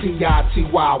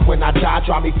NYCITY. When I die,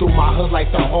 drive me through my hood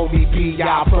like the homie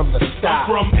B.I. from the style.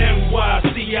 I'm from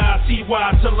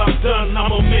NYCITY till I'm done.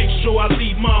 I'ma make sure I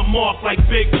leave my mark like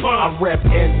Big Pun. I rep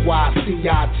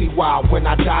NYCITY. When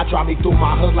I die, drive me through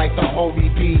my hood like the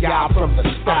homie B.I. from the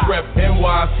style. I rep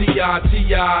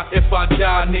NYCITY. If I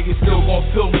die, niggas still gon'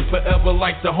 feel me forever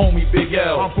like the homie Big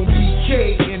L. I'm from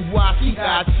BK,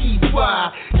 NYCITY.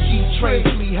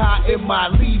 G-Train, high in my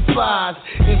Levi's.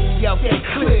 Empty out that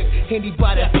clip,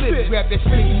 anybody that flip, grab that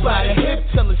sticky by the hip,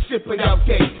 tell her sip it out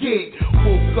that dick.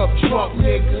 Woke up drunk,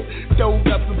 nigga, throwed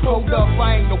up and pulled up,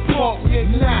 I ain't no punk,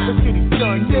 nigga. Let's get it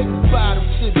done, nigga. Bottom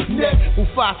to the neck,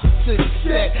 Mufasa to the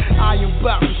set. I am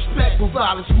about respect, but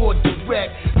violence more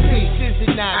direct. Peace is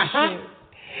an option.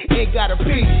 Ain't got a piece,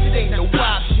 it ain't no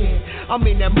option. I'm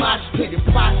in that mosh pit and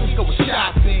pockets go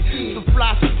shopping. Some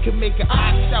flosses can make an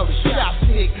ox out of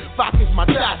chopstick. Fox is my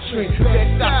doctrine.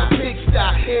 Best stop a big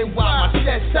stop. And why my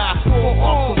set side. 4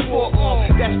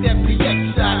 on, that's that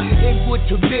PX side. Inwood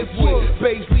to Midwood,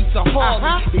 Paisley to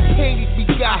Harlem. They painted me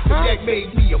gospel, that made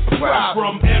me a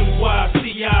problem. From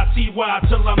NYCITY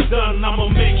till I'm done, I'ma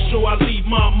make sure I leave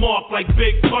my mark like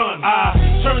Big Pun.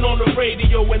 I turn on the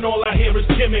radio and all I hear is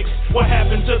gimmicks. What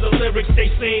happened to the lyrics?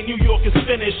 They saying New York is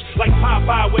finished, like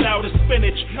Popeye without his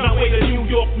spinach. Now wait a New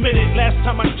York minute. Last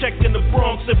time I checked in the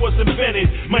Bronx, it was invented.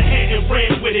 Manhattan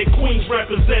ran with it, Queens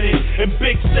represented, and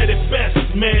Big said it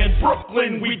best, man.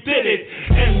 Brooklyn, we did it.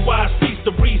 NYC's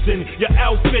the reason your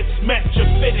outfits match your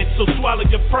fitted. So swallow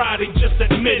your pride and just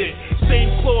admit it.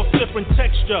 Same cloth, different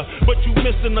texture, but you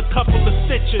missing a couple of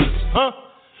stitches, huh?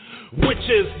 Which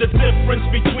is the difference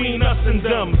between us and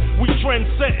them? We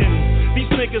trend-setting,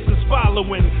 these niggas is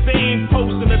following. They ain't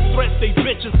posing a threat, they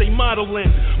bitches, they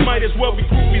modeling. Might as well be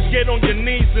groupies, get on your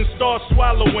knees and start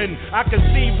swallowing. I can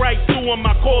see right through them,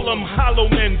 I call them hollow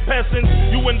men. Peasants,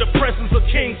 you in the presence of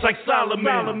kings like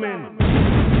Solomon.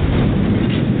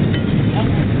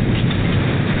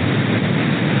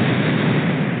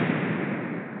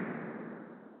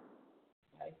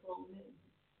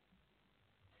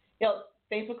 Yo,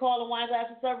 thanks for calling Wine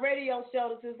Glasses Sub Radio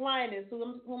Show. This is Lioness. Who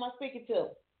am I speaking to?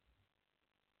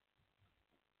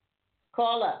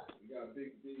 Call up. We got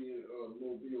Big D and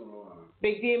Mo B on the line.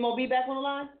 Big D and Mo B back on the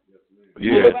line?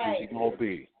 Yes, all right. Mo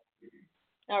B.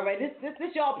 All right, this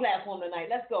y'all platform tonight.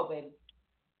 Let's go, baby.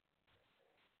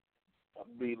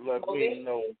 Let me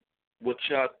know what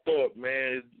y'all thought,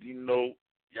 man. You know,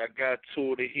 y'all got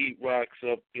 2 of the heat rocks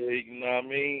up there, you know what I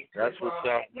mean? That's what's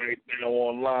out right now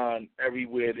online.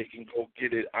 Everywhere they can go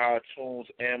get it. iTunes,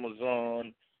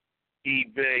 Amazon,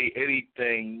 eBay,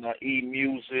 anything.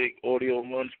 E-music, Audio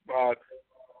Lunchbox,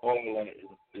 all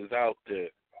that is out there.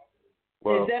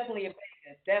 Well, it's definitely a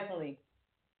banger, definitely.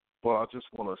 Well, I just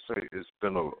want to say it's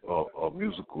been a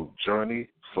musical journey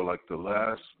for like the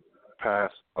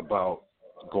past about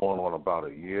going on about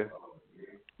a year.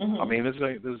 I mean, this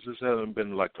hasn't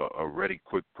been like a ready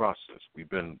quick process. We've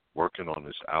been working on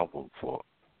this album for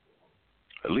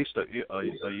at least a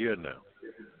year now.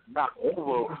 Not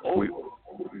over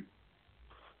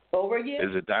a year?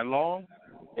 Is it that long?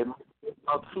 It's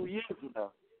about 2 years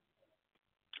now.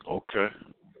 Okay.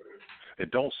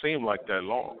 It don't seem like that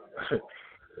long.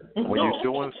 when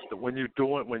you're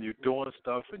doing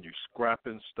stuff and you're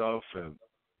scrapping stuff, and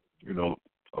you know,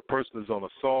 a person is on a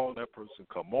song, that person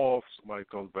come off, somebody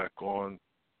comes back on.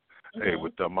 Hey,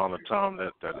 with the amount of time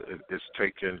that it's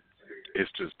taken,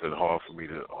 it's just been hard for me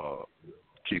to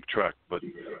keep track. But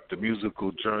the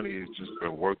musical journey has just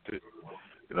been worth it.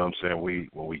 You know what I'm saying?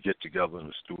 When we get together in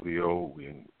the studio, we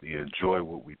enjoy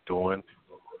what we're doing.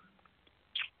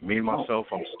 Me, myself,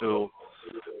 I'm still,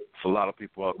 for a lot of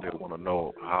people out there want to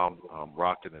know how I'm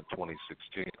rocking in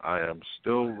 2016. I am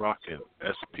still rocking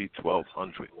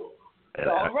SP1200 and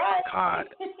Kai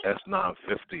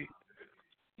S950.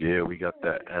 Yeah, we got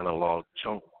that analog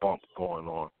chunk bump going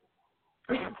on.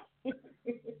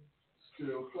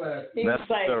 Still classic.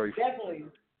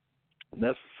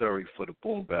 Necessary for the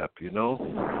boom bap, you know.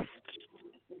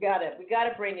 We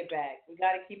gotta bring it back. We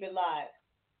gotta keep it live.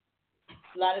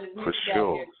 A lot of the music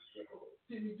out here.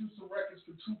 Didn't he do some records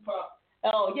for Tupac?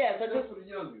 Oh yeah, so just for the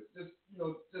youngest. Just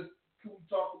can we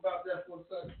talk about that for a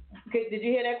second? Okay, did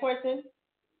you hear that question?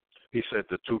 He said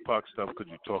the Tupac stuff. Could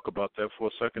you talk about that for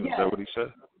a second? Yeah. Is that what he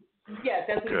said? Yes,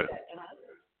 that's what he said.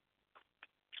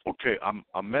 Okay,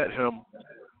 I met him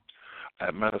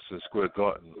at Madison Square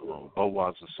Garden on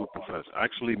Budweiser Superfest.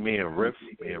 Actually, me and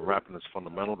Rapping is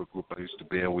Fundamental, the group I used to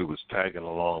be in, we was tagging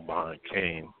along behind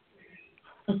Kane,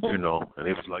 you know, and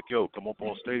he was like, "Yo, come up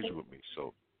on stage with me."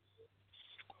 So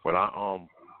when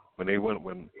they went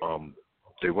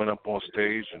up on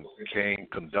stage and Kane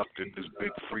conducted this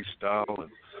big freestyle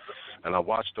and I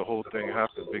watched the whole thing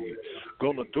happen. Biggie,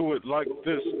 gonna do it like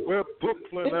this. Where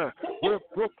Brooklyn at? Where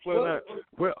Brooklyn at?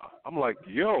 Where? I'm like,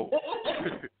 yo.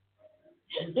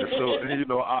 So, you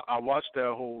know, I watched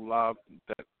that whole live.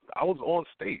 That I was on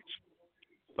stage,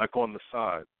 like on the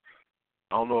side.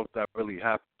 I don't know if that really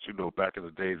happened. You know, back in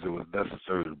the days, it was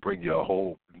necessary to bring your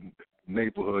whole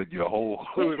neighborhood, your whole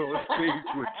hood on stage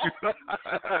with you.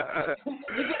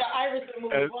 You did an Iverson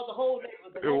movie for the whole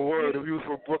neighborhood. If you was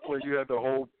from Brooklyn, you had the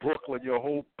whole Brooklyn, your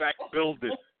whole back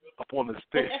building up on the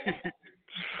stage.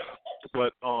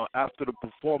 But after the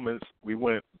performance, we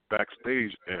went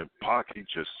backstage, and Pac, he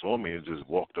just saw me and just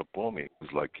walked up on me. He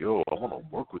was like, "Yo, I want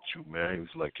to work with you, man." He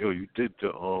was like, "Yo, you did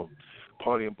the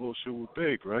Party and Bullshit with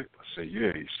Big, right?" I said,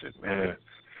 "Yeah." He said, "Man,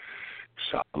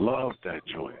 I love that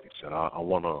joint." He said, I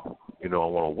want to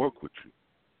work with you."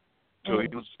 So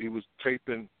he was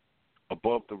taping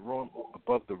above the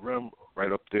rim,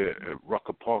 right up there at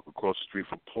Rucker Park, across the street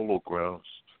from Polo Grounds.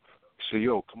 He said,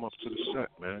 "Yo, come up to the set,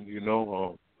 man. You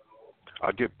know,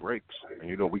 I get breaks, and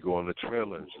you know, we go on the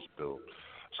trailer and just build."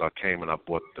 So I came and I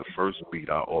bought the first beat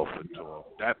I offered to him.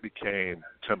 That became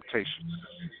Temptation.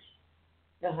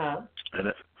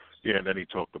 And then he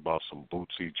talked about some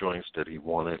Bootsy joints that he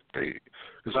wanted.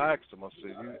 Because I asked him, I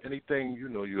said, "Anything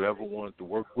you ever wanted to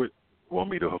work with, want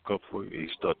me to hook up for you?" He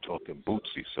started talking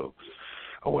Bootsy, so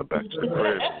I went back to the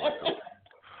crib. And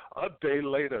a day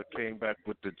later, came back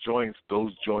with the joints.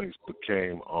 Those joints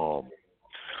became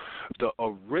the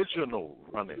original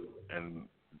Running, and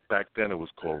back then it was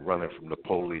called Running from the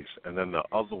Police, and then the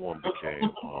other one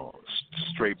became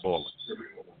Straight Ballin'.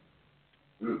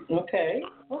 Okay.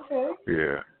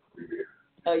 Yeah.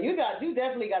 You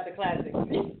definitely got the classics.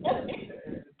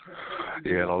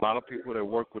 Yeah, and a lot of people that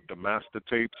work with the master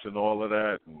tapes and all of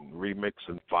that, and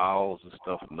remixing files and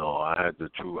stuff. No, I had the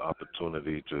true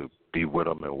opportunity to be with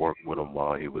him and work with him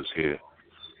while he was here.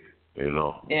 You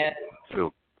know. Yeah.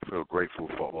 Feel grateful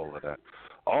for all of that.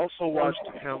 I also watched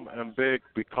him and Big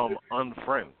become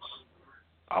unfriends.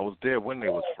 I was there when they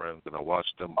was friends, and I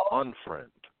watched them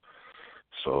unfriend.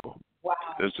 So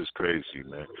it's just crazy,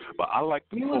 man. But I like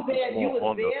to focus more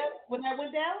on there when that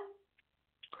went down?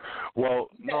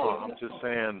 Well, no, I'm just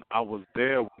saying I was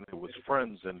there when they was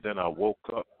friends, and then I woke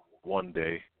up one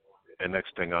day, and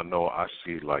next thing I know, I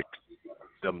see like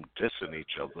them dissing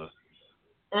each other.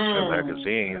 And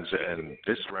magazines and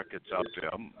this record's out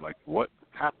there. I'm like, what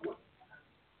happened?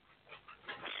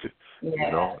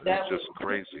 You know, it's just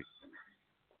crazy.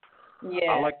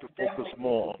 Yeah, I like to focus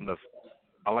more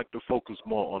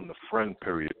on the friend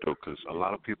period though, because a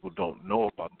lot of people don't know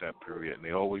about that period, and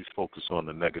they always focus on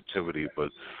the negativity.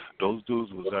 But those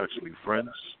dudes was actually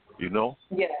friends, you know.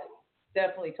 Yeah,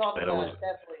 definitely. Definitely.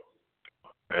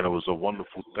 And it was a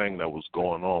wonderful thing that was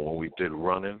going on when we did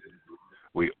Running.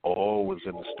 We all was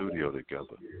in the studio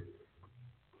together.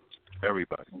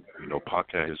 everybody. You know,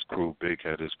 Pac had his crew, Big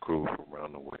had his crew from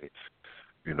around the way.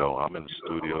 You know, I'm in the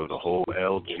studio, the whole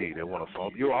LG, they want to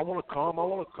phone, yo, I want to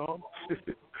come.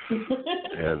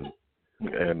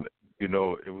 and you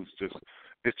know,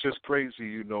 it's just crazy,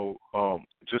 you know,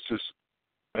 just as,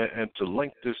 and to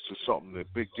link this to something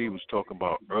that Big D was talking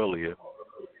about earlier,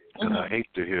 and I hate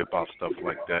to hear about stuff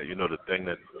like that. You know, the thing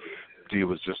that D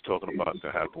was just talking about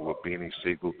that happened with Beanie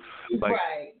Siegel. Like,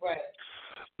 right.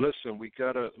 Listen, we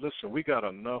got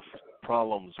enough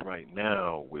problems right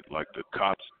now with like the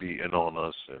cops beating on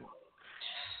us, and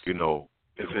you know,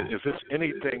 if it's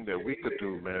anything that we could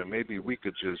do, man, maybe we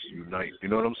could just unite. You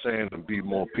know what I'm saying, and be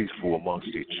more peaceful amongst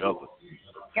each other.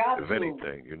 If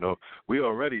anything, you know, we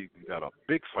already got a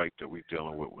big fight that we're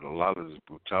dealing with a lot of this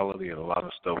brutality and a lot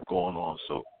of stuff going on.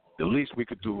 So the least we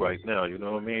could do right now, you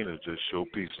know what I mean, is just show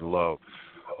peace and love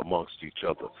amongst each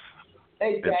other.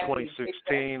 Exactly. In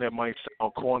 2016, it might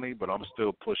sound corny, but I'm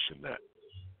still pushing that.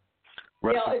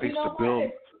 Rest in peace to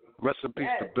Bill. Rest in peace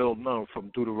to Bill Nunn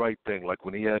from Do the Right Thing. Like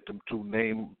when he had them two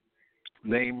name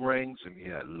rings, and he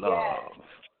had love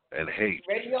and hate.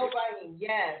 Radio writing,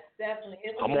 yes, definitely.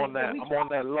 I'm on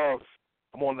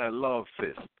that love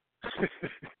fist.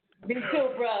 Me too,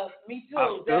 bro. Me too.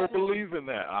 I still believe in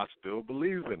that. I still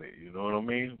believe in it. You know what I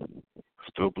mean?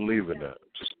 Still believe in that.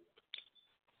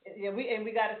 Yeah,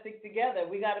 we got to stick together.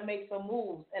 We got to make some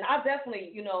moves. And I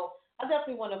definitely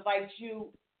want to invite you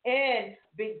and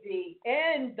Big D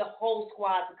and the whole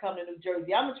squad to come to New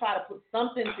Jersey. I'm gonna try to put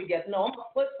something together. No, I'm gonna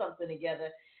put something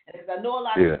together, and because I know a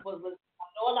lot of people listen. I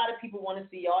know a lot of people want to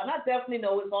see y'all, and I definitely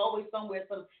know it's always somewhere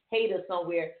some haters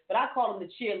somewhere. But I call them the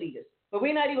cheerleaders. But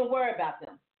we're not even worried about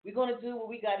them. We're gonna do what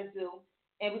we got to do,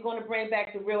 and we're gonna bring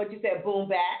back the real, what you said, boom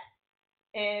back,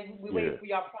 and we're waiting for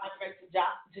your project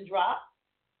to drop.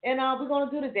 And we're going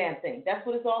to do the damn thing. That's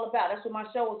what it's all about. That's what my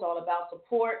show is all about,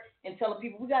 support and telling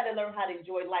people we got to learn how to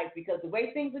enjoy life, because the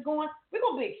way things are going, we're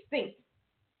going to be extinct.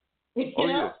 You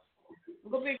know?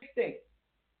 We're going to be extinct.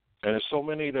 And there's so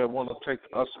many that want to take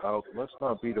us out. Let's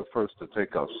not be the first to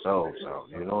take ourselves out.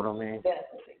 You know what I mean?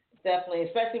 Definitely.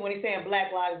 Especially when he's saying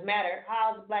Black Lives Matter.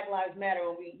 How does Black Lives Matter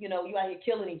when you out here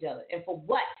killing each other? And for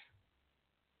what?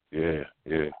 Yeah,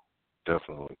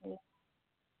 definitely.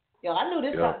 Yo, I knew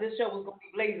this show was going to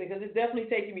be blazing, because it's definitely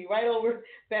taking me right over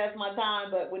past my time.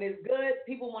 But when it's good,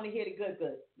 people want to hear the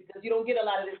good, because you don't get a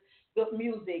lot of this good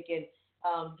music and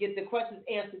get the questions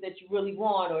answered that you really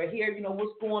want, or hear,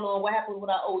 what's going on, what happens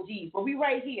with our OGs. But we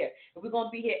right here, and we're going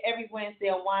to be here every Wednesday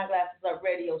on Wine Glasses Up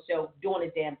Radio Show doing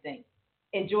the damn thing.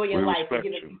 Enjoy your life and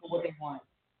giving people what they want.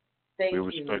 Thank you.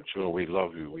 We respect you and we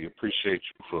love you. We appreciate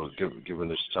you for giving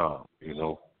this time,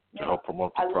 to help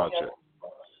promote the project.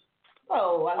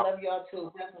 Oh, I love y'all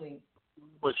too, definitely.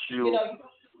 But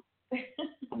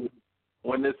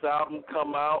when this album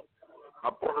come out, I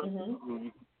personally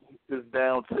you put this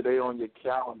down today on your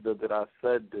calendar that I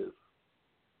said this.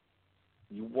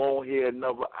 You won't hear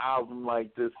another album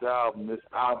like this album. This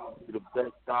album will be the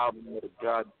best album of the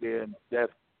goddamn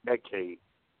decade.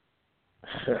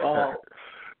 Oh,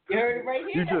 you heard it right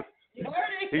here.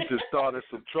 He just started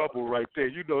some trouble right there.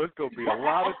 It's going to be a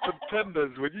lot of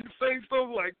contenders when you say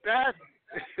something like that.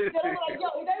 They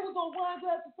was on Wine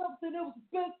Glass or something. It was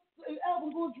the best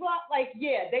album going to drop. Like,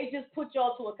 yeah, they just put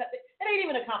y'all to it ain't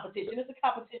even a competition. It's a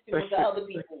competition with the other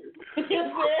people.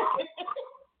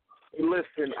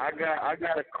 Listen, I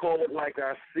got to call it like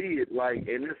I see it. Like,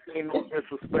 and this ain't no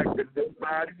disrespect to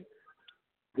nobody,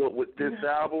 but with this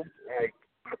album, like,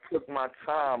 I took my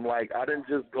time. Like, I didn't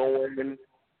just go in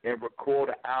and record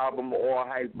an album all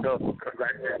hyped up because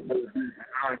I had no beat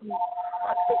behind me.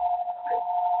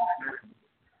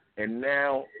 And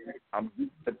now I'm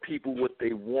giving the people what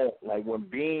they want. Like when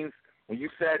you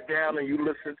sat down and you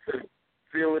listened to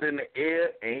Feel It in the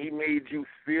Air and he made you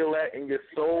feel that in your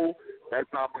soul, that's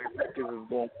how my records is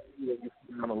going to feel if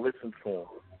you're going to listen to them.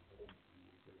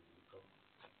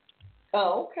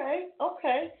 Oh, okay.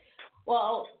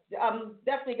 Well,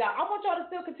 definitely I want y'all to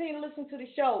still continue to listen to the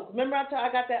show. Remember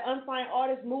I got that unsigned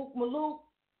artist, Mook Malouk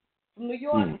from New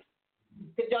York?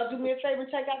 Did y'all do me a favor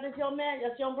and check out this young man,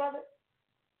 this young brother?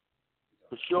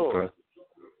 For sure.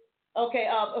 Okay,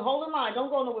 hold in line. Don't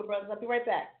go nowhere, brothers. I'll be right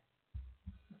back.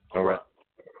 All right.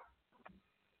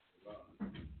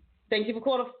 Thank you for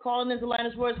calling into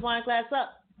Lioness Words Wine Glass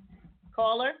Up.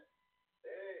 Caller?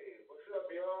 Hey, what's up,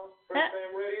 y'all? First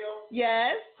Name Radio?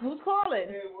 Yes. Who's calling?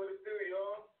 Hey, what it do,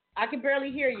 y'all? I can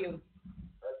barely hear you.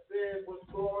 I said, what's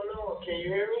going on? Can you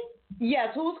hear me?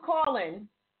 Yes. Who's calling?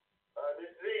 This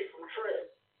is Z from Trenton.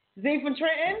 Z from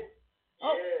Trenton? Yeah.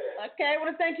 Oh, okay. I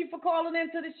want to thank you for calling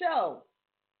into the show.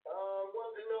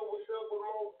 Wanted to know what's up with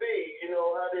Mo Mo B,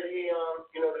 how did he,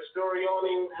 the story on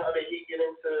him, how did he get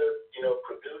into,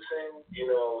 producing,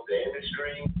 the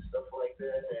industry, stuff like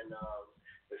that, and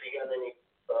if he got any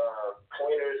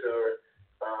pointers or,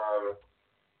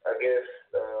 I guess,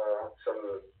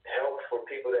 some help for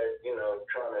people that,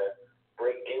 trying to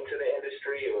break into the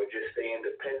industry or just stay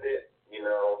independent,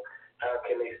 how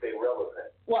can they stay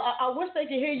relevant? Well, I wish they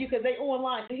could hear you because they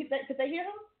online. Could they hear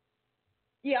him?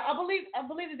 Yeah, I believe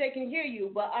that they can hear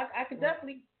you, but I could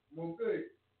definitely.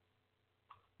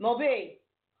 Moby.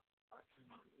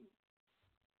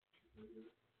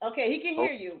 Okay, he can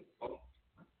hear you.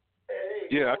 Hey,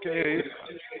 Yeah, I can hear you.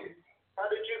 how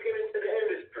did you get into the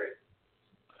industry?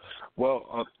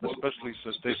 Well, especially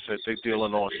since they said they're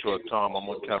dealing on short time, I'm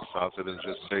going to capsize it and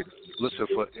just say, listen,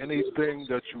 for anything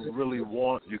that you really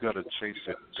want, you got to chase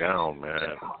it down,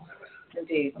 man.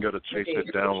 Indeed. You got to chase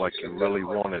it down like you really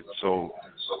want it. So,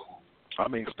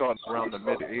 starting around the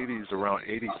mid-'80s, around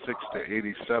 86 to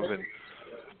 87,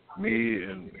 me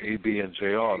and AB and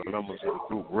JR, the members of the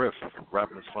group Riff,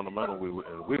 Rapping is Fundamental,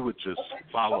 we would just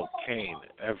follow Kane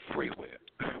everywhere.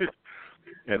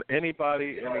 And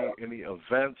anybody, any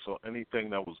events or anything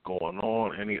that was going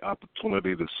on, any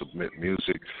opportunity to submit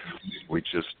music, we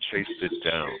just chased it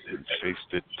down and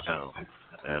chased it down.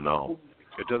 And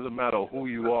it doesn't matter who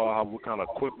you are, what kind of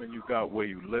equipment you got, where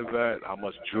you live at, how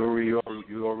much jewelry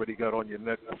you already got on your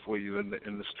neck before you're in the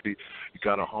industry. You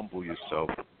got to humble yourself,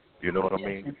 you know what I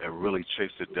mean, and really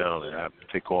chase it down and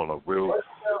take on a real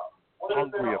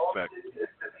hungry effect.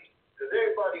 Because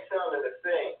everybody sounding the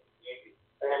same.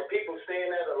 And people saying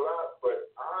that a lot,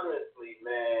 but honestly,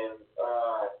 man,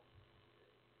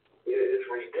 it's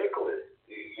ridiculous.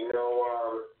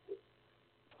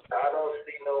 I don't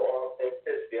see no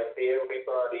authenticity. I see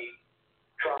everybody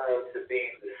trying to be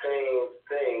the same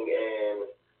thing, and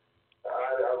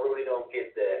I really don't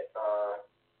get that.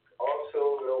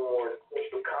 Also, no more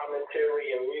social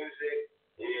commentary and music.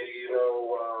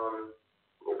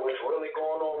 What's really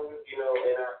going on,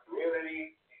 in our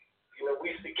community. We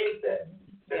used to get that.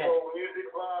 This whole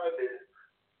music vibe is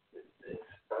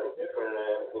different, and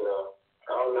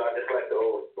I don't know. I just like the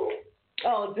old school.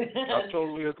 Oh, I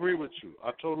totally agree with you.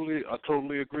 I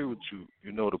totally agree with you.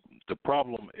 The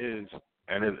problem is,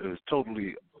 and it is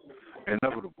totally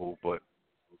inevitable, but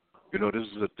this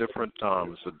is a different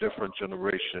time. It's a different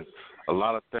generation. A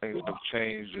lot of things have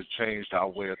changed. It's changed our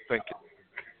way of thinking.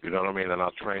 You know what I mean? And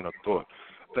our train of thought.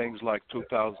 Things like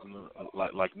 2000,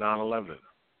 like 9/11.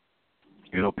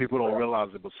 People don't realize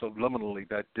it, but subliminally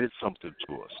that did something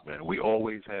to us, man. We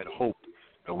always had hope,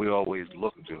 and we always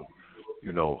looked to,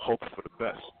 hope for the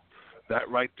best. That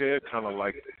right there kind of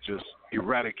like just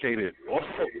eradicated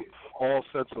all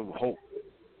sense of hope.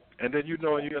 And then, you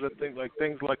got to think like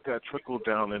things like that trickle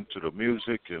down into the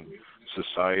music and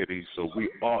society. So we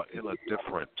are in a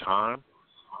different time.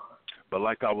 But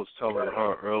like I was telling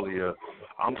her earlier,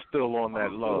 I'm still on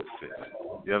that love shit.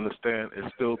 You understand?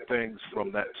 It's still things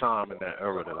from that time and that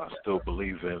era that I still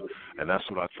believe in, and that's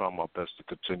what I try my best to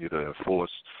continue to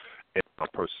enforce in my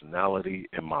personality,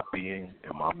 in my being,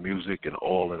 in my music, and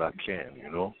all that I can,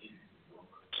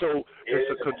 So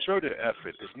it's a concerted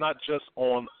effort. It's not just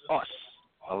on us.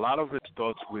 A lot of it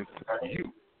starts with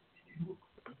you.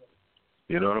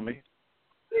 You know what I mean?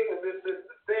 The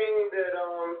thing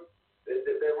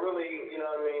that really,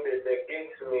 that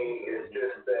gets me is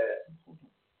just that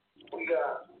we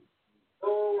got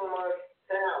so much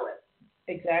talent.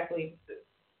 Exactly.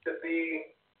 To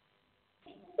be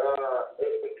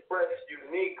expressed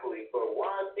uniquely, but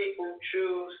why people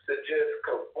choose to just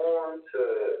conform to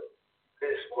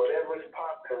this whatever's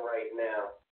popping right now?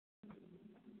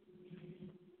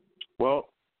 Well,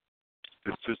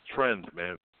 it's just trends,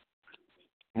 man.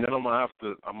 And then I'm gonna have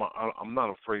to. I'm not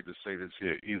afraid to say this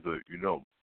here either.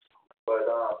 But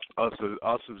us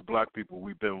as black people,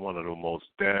 we've been one of the most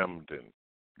damned and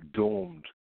doomed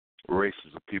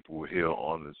races of people here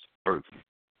on this earth.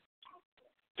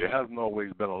 There hasn't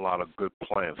always been a lot of good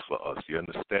plans for us. You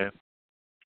understand?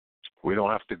 We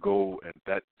don't have to go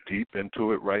that deep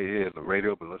into it right here in the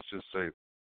radio, but let's just say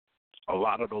a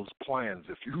lot of those plans,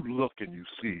 if you look and you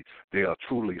see, they are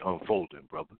truly unfolding,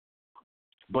 brother.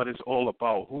 But it's all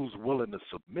about who's willing to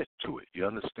submit to it. You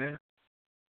understand?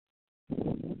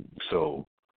 So,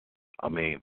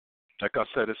 like I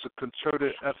said, it's a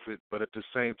concerted effort, but at the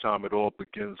same time, it all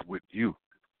begins with you.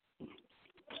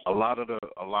 A lot of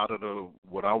the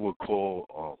what I would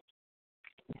call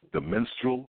the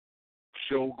minstrel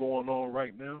show going on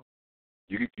right now,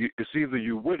 it's either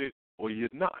you with it or you're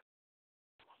not.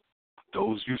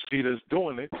 Those you see that's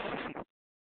doing it,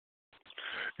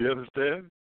 you understand?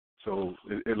 So,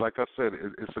 like I said,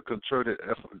 it's a concerted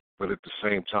effort, but at the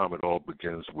same time, it all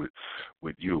begins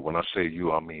with you. When I say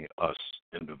you, I mean us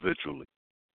individually.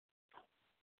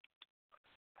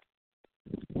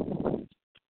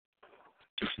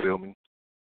 You feel me?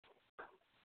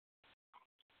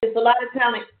 It's a lot of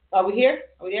talent. Are we here?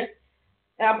 Are we here?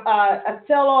 I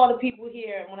tell all the people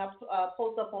here when I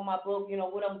post up on my book,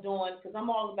 what I'm doing, because I'm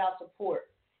all about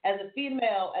support. As a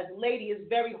female, as a lady, it's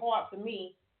very hard for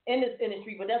me in this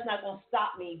industry, but that's not going to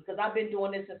stop me because I've been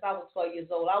doing this since I was 12 years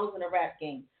old. I was in a rap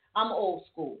game. I'm old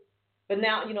school. But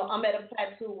now, I'm at a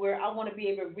plateau where I want to be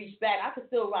able to reach back. I can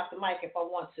still rock the mic if I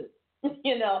want to,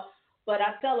 But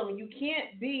I tell them, you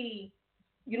can't be,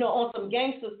 on some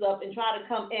gangster stuff and try to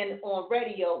come in on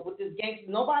radio with this gangster.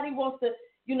 Nobody wants to,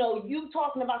 you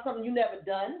talking about something you never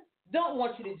done, don't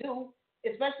want you to do,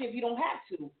 especially if you don't have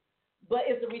to. But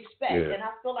it's a respect. Yeah. And I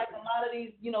feel like a lot of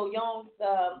these,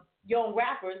 young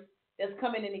rappers that's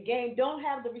coming in the game don't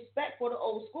have the respect for the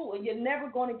old school, and you're never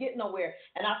going to get nowhere.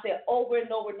 And I say over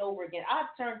and over and over again,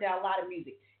 I've turned down a lot of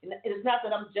music. And it's not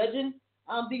that I'm judging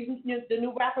the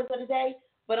new rappers of the day,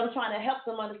 but I'm trying to help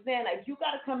them understand, like, you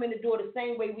got to come in the door the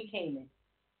same way we came in.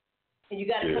 And you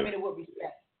got to come in with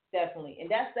respect, definitely.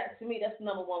 And that's to me, that's the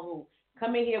number one rule.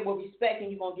 Come in here with respect, and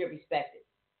you're going to get respected.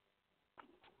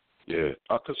 Yeah,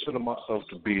 I consider myself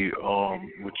to be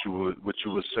what you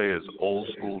would say is old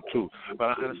school too.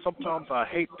 But sometimes I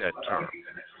hate that term.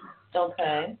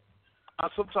 Okay.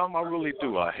 Sometimes I really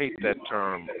do. I hate that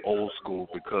term, old school,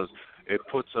 because it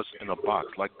puts us in a box.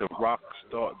 Like the rock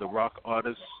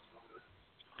artists,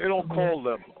 they don't call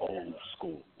them old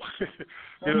school.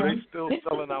 They still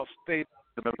selling out stadiums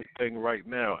and everything right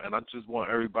now. And I just want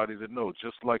everybody to know,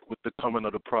 just like with the coming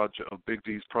of the project of Big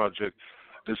D's project,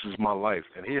 This Is My Life,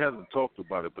 and he hasn't talked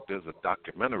about it, but there's a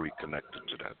documentary connected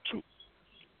to that too.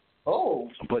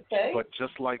 Oh, okay. But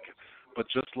just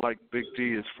like Big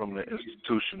D is from the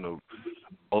institution of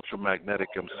ultramagnetic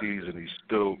MCs, and he's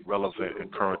still relevant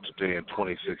and current today in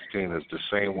 2016. Is the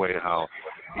same way how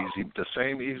the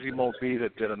same Easy Mo B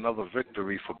that did another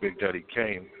victory for Big Daddy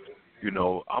Kane.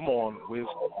 I'm on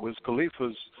Wiz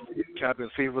Khalifa's Cabin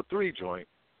Fever 3 joint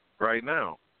right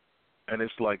now, and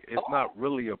it's like it's not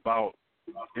really about.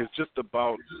 It's just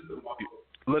about,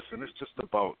 it's just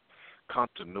about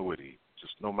continuity,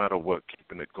 just no matter what,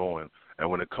 keeping it going. And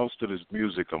when it comes to this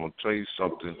music, I'm going to tell you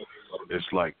something.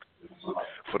 It's like,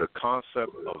 for the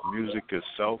concept of music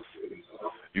itself,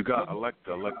 you got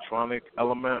the electronic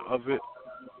element of it,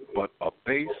 but a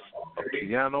bass, a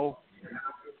piano,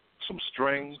 some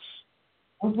strings,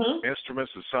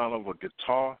 instruments, the sound of a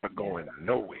guitar are going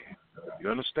nowhere. You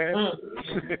understand?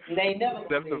 They never.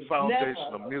 That's the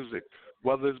foundation of music.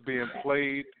 Whether it's being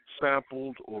played,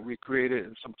 sampled, or recreated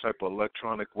in some type of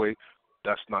electronic way,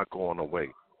 that's not going away.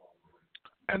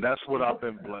 And that's what I've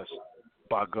been blessed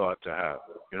by God to have.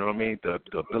 You know what I mean? The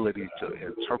ability to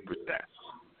interpret that.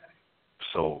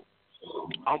 So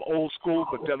I'm old school,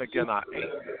 but then again, I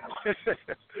ain't.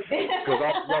 Because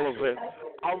I'm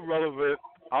relevant.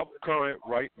 I'm current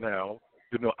right now.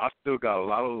 I still got a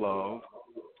lot of love.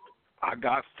 I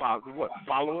got followers.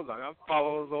 I got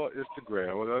followers on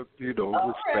Instagram.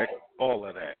 Respect all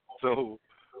of that. So,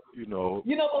 but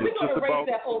we're going to raise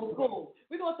that old school.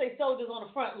 We're going to say soldiers on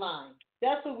the front line.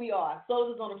 That's who we are.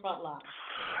 Soldiers on the front line.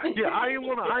 Yeah, I ain't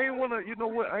wanna. You know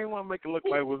what? I ain't wanna make it look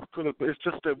like we're critical. It's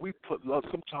just that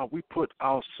sometimes we put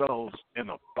ourselves in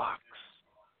a box.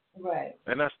 Right.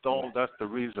 And that's the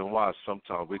reason why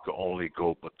sometimes we can only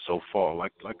go but so far.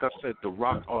 Like I said, the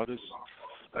rock artists.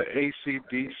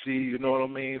 AC/DC, you know what I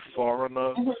mean?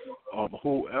 Foreigner,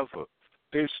 whoever.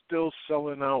 They're still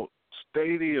selling out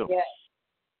stadiums.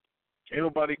 Yeah. Ain't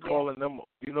nobody calling them,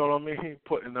 you know what I mean?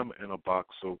 Putting them in a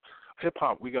box. So hip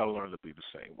hop, we gotta learn to be the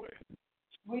same way.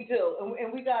 We do,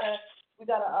 and we gotta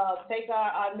take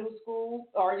our new school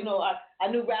or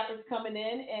our new rappers coming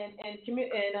in and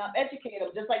educate them.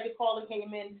 Just like the caller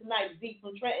came in tonight, Zeke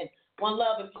from Trenton. One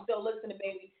love, if you're still listening,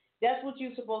 baby. That's what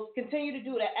you're supposed to continue to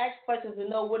do, to ask questions and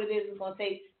know what it is it's going to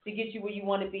take to get you where you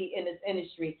want to be in this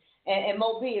industry. And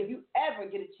Mo B, if you ever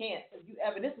get a chance,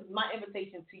 this is my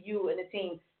invitation to you and the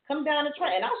team, come down to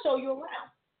Trenton, and I'll show you around.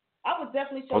 I would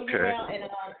definitely show you around and,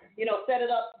 set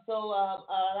it up so a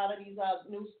lot of these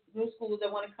new schools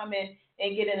that want to come in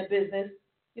and get in a business,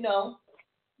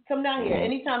 come down here.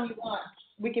 Anytime you want,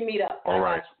 we can meet up. All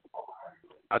right.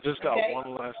 I just got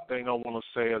one last thing I want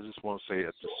to say. I just want to say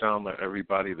at the sound of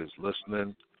everybody that's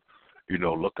listening,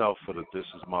 look out for the This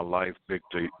Is My Life, Big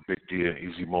D and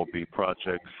Easy Mo B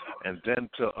project. And then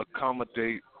to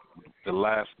accommodate the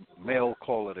last male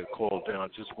caller that called in, I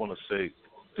just want to say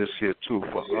this here too.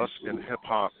 For us in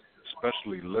hip-hop,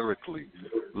 especially lyrically,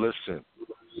 listen,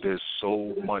 There's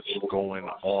so much going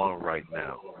on right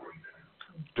now.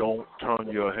 Don't turn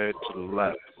your head to the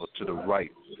left or to the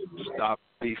right. Stop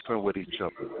beefing with each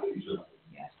other.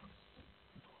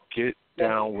 Get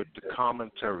down with the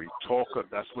commentary. Talk.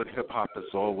 That's what hip-hop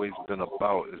has always been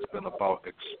about. It's been about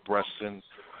expressing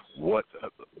what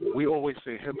we always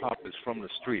say hip-hop is from the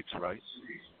streets, right?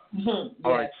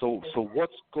 All right, so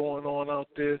what's going on out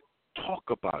there? Talk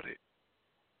about it.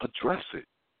 Address it.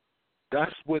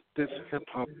 That's what this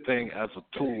hip-hop thing as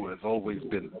a tool has always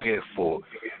been there for,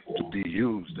 to be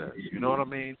used as. You know what I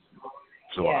mean?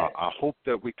 So I hope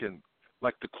that we can,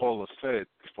 like the caller said,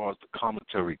 as far as the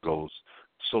commentary goes,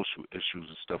 social issues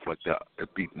and stuff like that,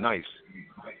 it'd be nice,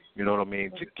 you know what I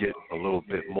mean, to get a little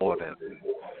bit more than.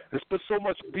 There's been so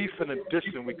much beefing and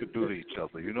dissing we could do to each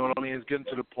other. You know what I mean? It's getting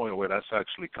to the point where that's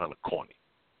actually kind of corny.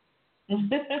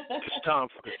 It's time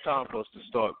for us to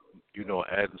start, you know,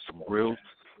 adding some real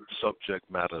subject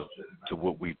matter to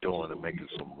what we're doing and making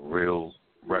some real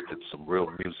records, some real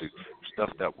music, stuff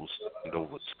that will stand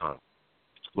over time.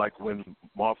 Like when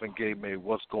Marvin Gaye made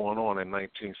What's Going On in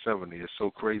 1970, it's so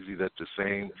crazy that the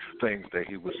same things that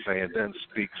he was saying then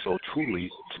speak so truly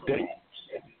today.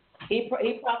 He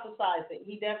prophesized it.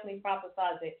 He definitely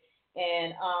prophesized it.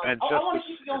 And I want to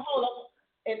keep you on hold.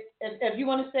 If you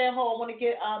want to stay on hold, I want to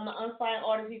get the unsigned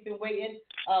artist. He's been waiting.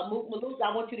 Malou,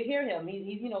 I want you to hear him.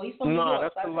 He's from New York. No,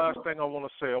 that's the last thing I want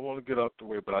to say. I want to get out the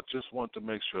way, but I just want to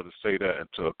make sure to say that and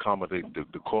to accommodate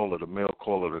the caller, the male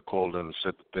caller that called in and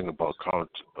said the thing about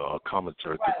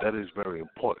commentary. Right. That is very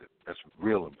important. That's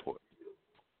real important.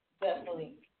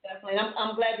 Definitely.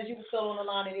 I'm glad that you were still on the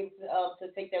line and able to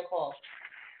take that call.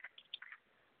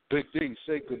 Big D,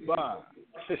 say goodbye.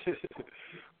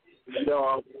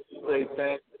 Yo, say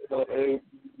thanks to Abe.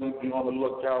 Be on the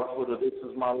lookout for the This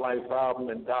Is My Life album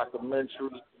and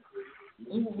documentary.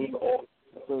 All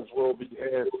questions will be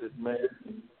answered, man.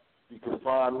 You can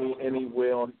find me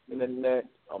anywhere on the internet.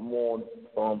 I'm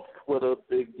on Twitter,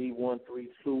 Big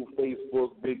D132,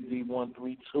 Facebook, Big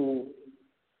D132,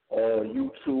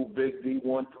 YouTube, Big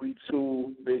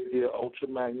D132, Big D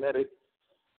Ultramagnetic.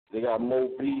 They got Mo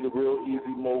B, the Real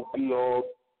Easy Mo B.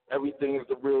 Everything is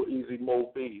the Real Easy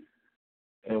Mo B.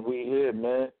 And we here,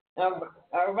 man.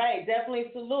 All right, definitely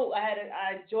salute.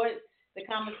 I enjoyed the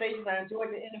conversations. I enjoyed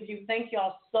the interview. Thank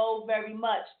y'all so very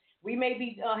much. We may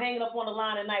be hanging up on the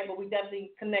line tonight, but we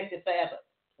definitely connected forever.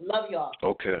 Love y'all.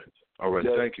 Okay. All right.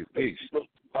 Thank you. Peace.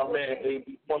 My man,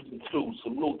 AB1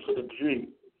 salute to the G.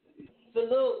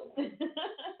 Salute.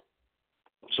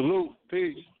 Salute.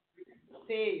 Peace.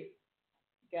 Peace.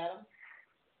 Got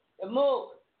him. Move.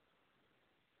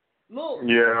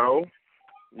 Yo.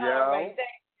 All right,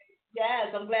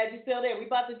 yes, I'm glad you're still there. We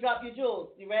about to drop your jewels.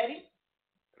 You ready?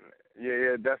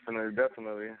 Yeah, definitely.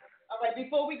 All right,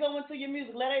 before we go into your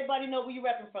music, let everybody know where you're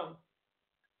repping from.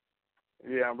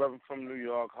 Yeah, I'm repping from New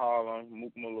York, Harlem,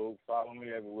 Mook Malou. Follow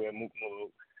me everywhere, Mook Malou.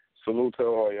 Salute to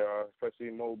all y'all, especially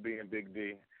Mo B and Big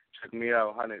D. Check me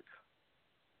out, Hundreds.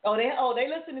 They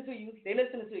listening to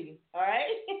you. All right?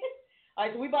 All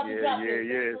right, so we about to drop this.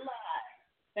 Yeah.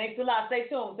 Thanks a lot. Stay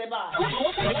tuned. Say bye. Mixing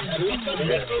the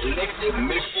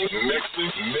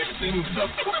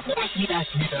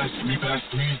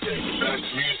best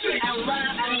music.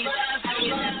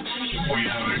 We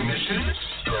have ignition.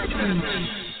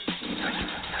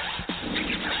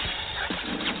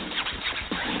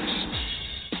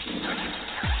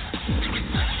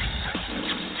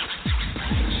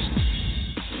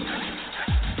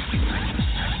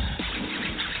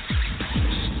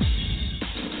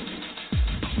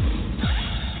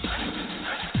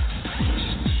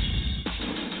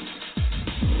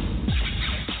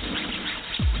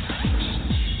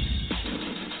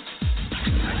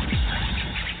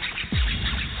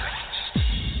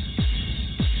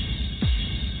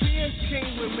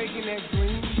 Making that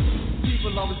green.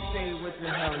 People always say, what the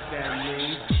hell does that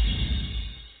mean?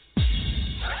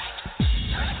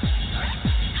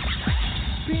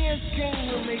 PN's king,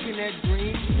 we're making that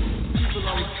green. People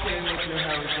always say, what the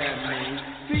hell does that mean?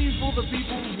 These for the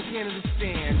people who can't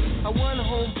understand how one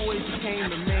homeboy became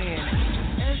a man.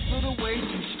 As for the way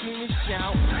you scream and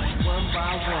shout, one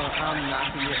by one, I'm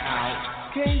knocking it out.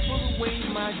 Came for the way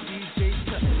my DJ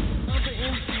cut. Other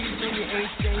MCs when you ain't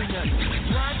saying nothing.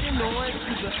 Rocking on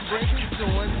to the break of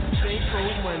dawn. Say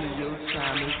cold money, your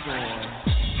time is gone.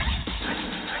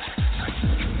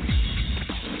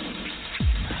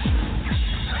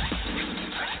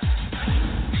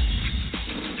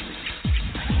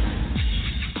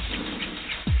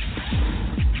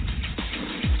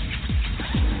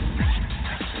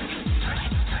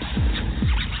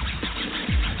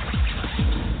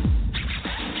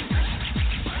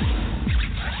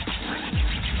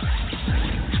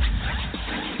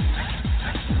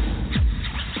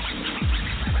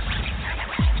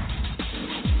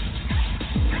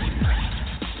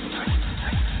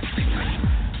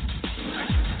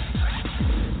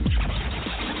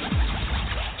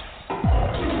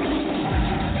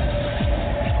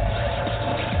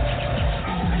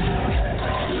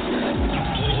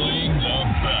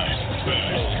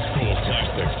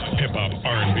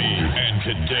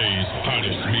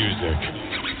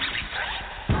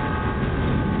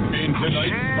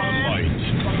 tonight's spotlight.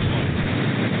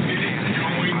 It is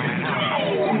going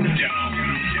down.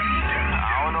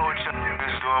 I don't know what y'all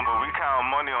is doing, but we count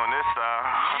money on this side.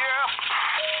 Yeah.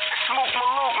 Smoke my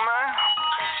loop, man.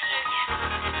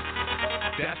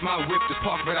 That's my whip that's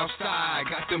parked right outside.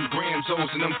 Got them grams, O's,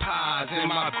 and them pies. And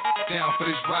my down for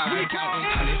this ride. We counting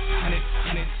hundred.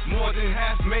 More than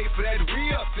half made for that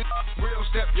re-up. This real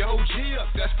step your OG up.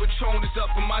 That's Patron is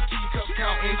up for my teacup.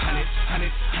 Counting hundred.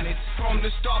 From the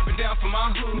start and down for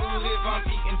my hood. If I'm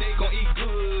eating, they gon' eat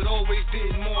good. Always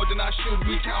did more than I should.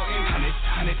 We counting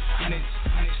hundred.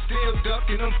 Still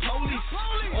ducking them police.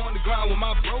 On the ground with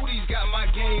my brodies. Got my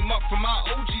game up for my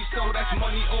OG. So that's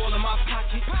money all in my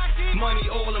pocket. Money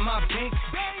all in my bank.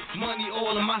 Money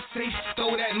all in my safe.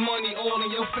 Throw that money all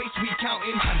in your face. We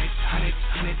counting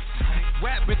hundred.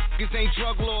 Rap niggas ain't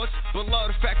drug lords, but love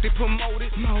the fact they promote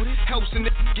it. Helps a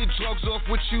nigga get drugs off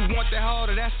what you want, that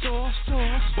harder, that's soft.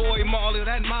 Boy Marley,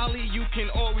 that Molly, you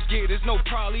can always get, there's no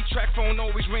probably. Track phone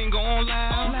always ring on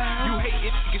loud. You hate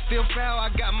it, nigga still foul. I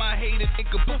got my hated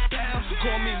nigga book down.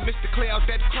 Call me Mr. Clay out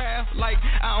that crowd. Like,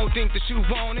 I don't think that you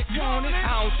want it. I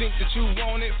don't think that you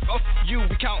want it. Fuck you,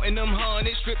 we counting them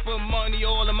hundreds. Strip of money,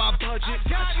 all in my budget.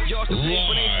 Y'all still think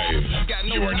when they got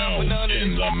no time for none of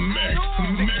in the mix.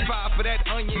 Five for that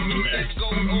onion, let's go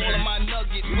all of my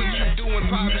nuggets. What you doing,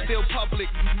 private, still public.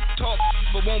 Talk,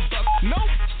 but won't buck. Nope.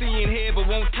 Seeing here, but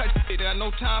won't touch it. I no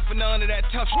time for none of that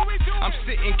tough shit. I'm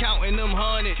sitting counting them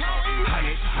hundreds.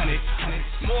 Hundred.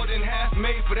 More than half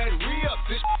made for that re-up.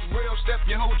 This real step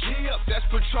your whole G up. That's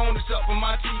Patron is up for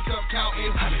my teacup.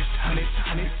 Counting hundred.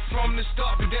 From the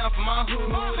start and down for my hood.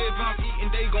 If I'm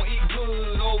eating, they gon' eat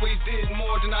good. Always did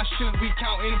more than I should. We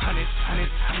counting hundred.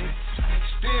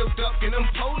 Still ducking them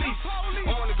police.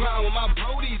 On the ground with my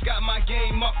brodies. Got my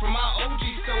game up from my OG.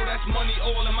 So that's money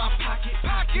all in my pocket.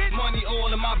 Money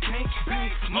all in my bank.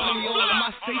 Money all in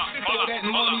my safe. Throw that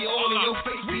money all in your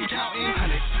face. We counting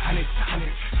hundred.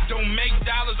 Don't make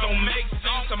dollars, don't make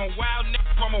sense. I'm a wild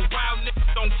nigga,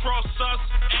 don't cross us.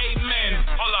 Amen.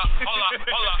 Hold up.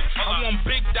 I want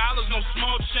big dollars, no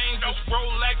small change. This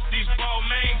Rolex, these ball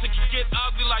mains. It can get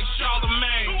ugly like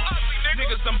Charlemagne.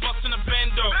 Niggas, I'm busting a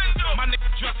bendo. My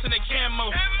niggas dressing in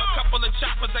camo. A couple of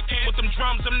choppers that came with them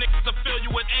drums. Them niggas will fill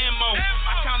you with ammo.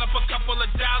 I count up a couple of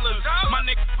dollars. My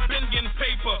niggas been getting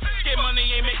paper. Get money,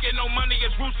 ain't making no money.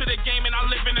 It's roots to the game and I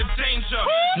live in a danger.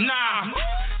 Nah.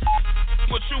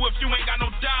 With you if you ain't got no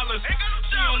dollars.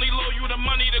 She only low you the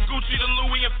money, the Gucci, the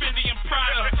Louis, and Fendi, and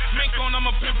Prada. Mink on, I'm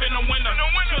a pimp in the winter.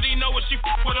 Should he know what she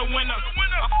with a winner?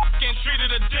 I fucking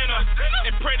treated a dinner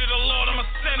and pray to the Lord I'm a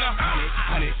sinner.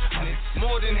 Hundred.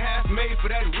 More than half made for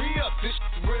that re-up. This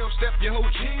real step your whole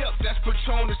G up. That's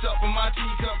Patron is up for my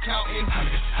teacup. Counting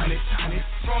hundred.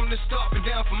 From the start and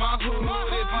down for my hood.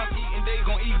 If I'm eating, they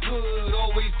gon' eat good.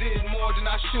 Always did more than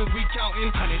I should. We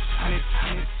counting hundred.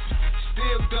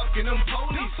 Still ducking them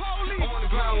police. On the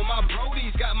ground with my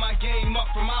brodies. Got my game up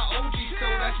from my OG. So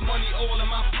that's money all in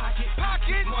my pocket.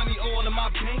 Money all in my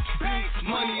bank.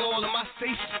 Money all in my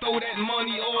safe. Throw that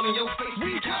money all in your face.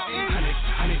 We counting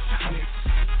hundred.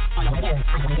 On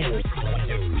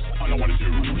the one and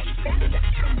two.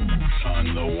 On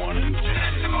the one and two.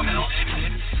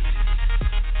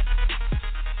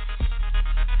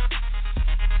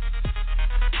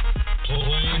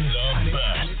 Playing the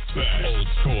best old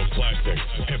school classics,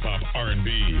 hip hop, R&B,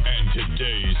 and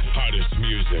today's hottest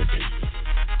music.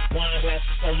 Wine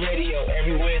Glasses Radio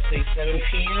every Wednesday, 7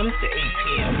 p.m. to 8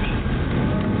 p.m.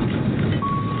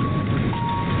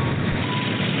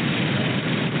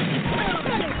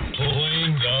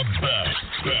 Playing the best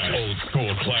old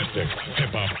school classics,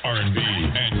 hip hop, R&B,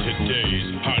 and today's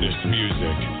hottest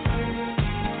music.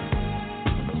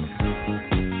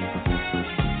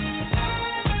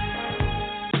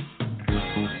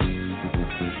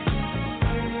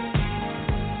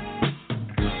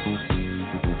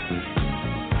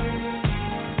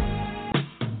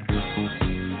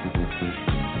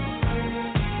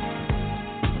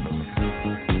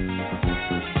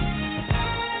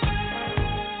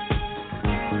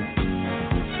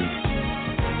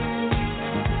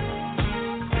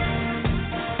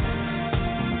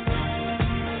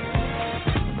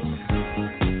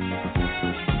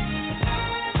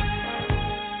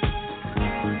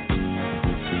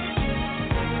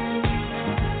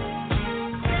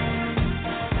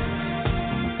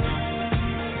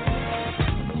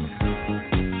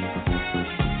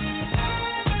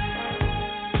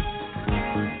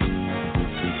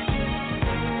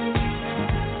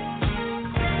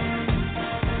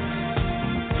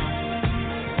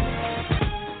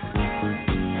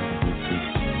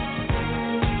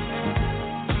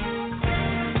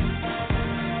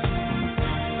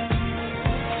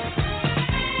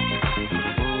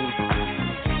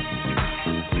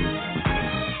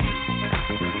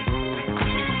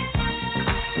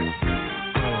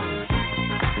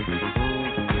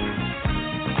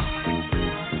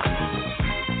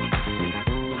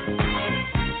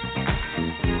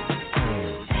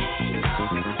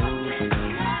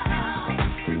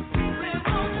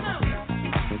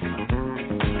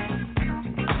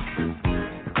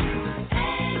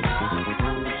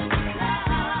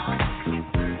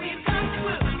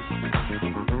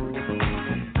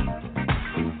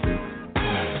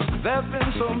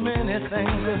 So many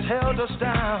things has held us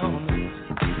down,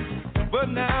 but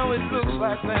now it looks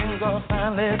like things are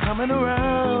finally coming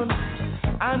around.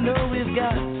 I know we've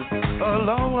got a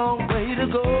long, long way to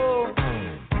go,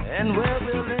 and where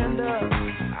we'll end up,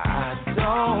 I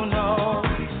don't know.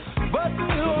 But we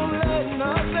won't let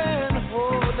nothing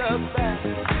hold us back.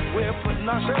 We're putting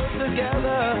ourselves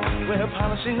together, we're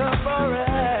polishing up our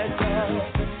act, girl.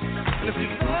 And if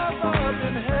you've never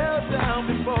been held down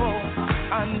before,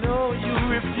 I know you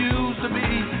refuse to be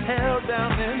held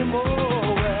down anymore.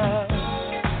 Well,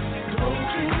 don't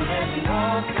you let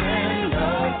nothing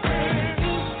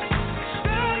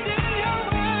stand in your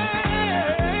way.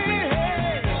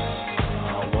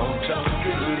 I want you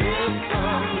to live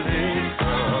some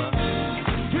later.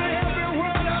 Hear every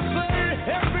word I say,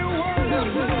 every word I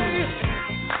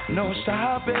say. No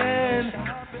stopping,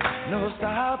 no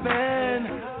stopping,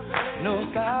 no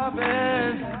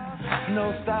stopping. No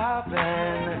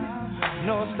stopping,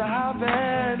 no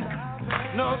stopping,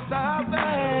 no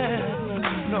stopping,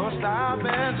 no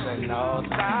stopping, say no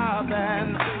stopping,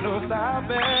 no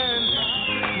stopping,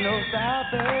 no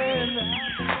stopping,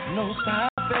 no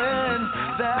stopping,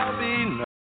 there'll be no.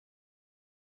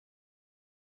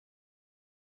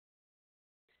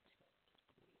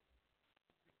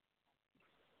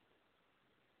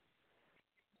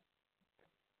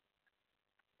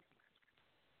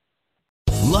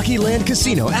 Lucky Land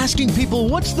Casino, asking people,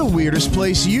 what's the weirdest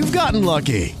place you've gotten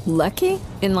lucky? Lucky?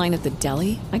 In line at the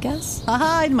deli, I guess?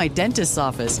 Aha, in my dentist's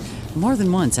office. More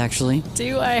than once, actually.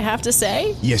 Do I have to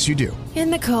say? Yes, you do. In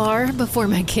the car before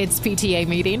my kids' PTA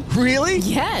meeting. Really?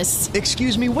 Yes.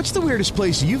 Excuse me, what's the weirdest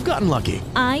place you've gotten lucky?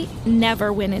 I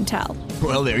never win and tell.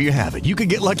 Well, there you have it. You can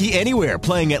get lucky anywhere,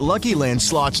 playing at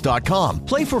LuckyLandSlots.com.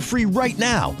 Play for free right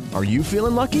now. Are you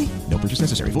feeling lucky? No purchase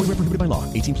necessary. Void where prohibited by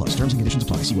law. 18+. Terms and conditions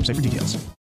apply. See website for details.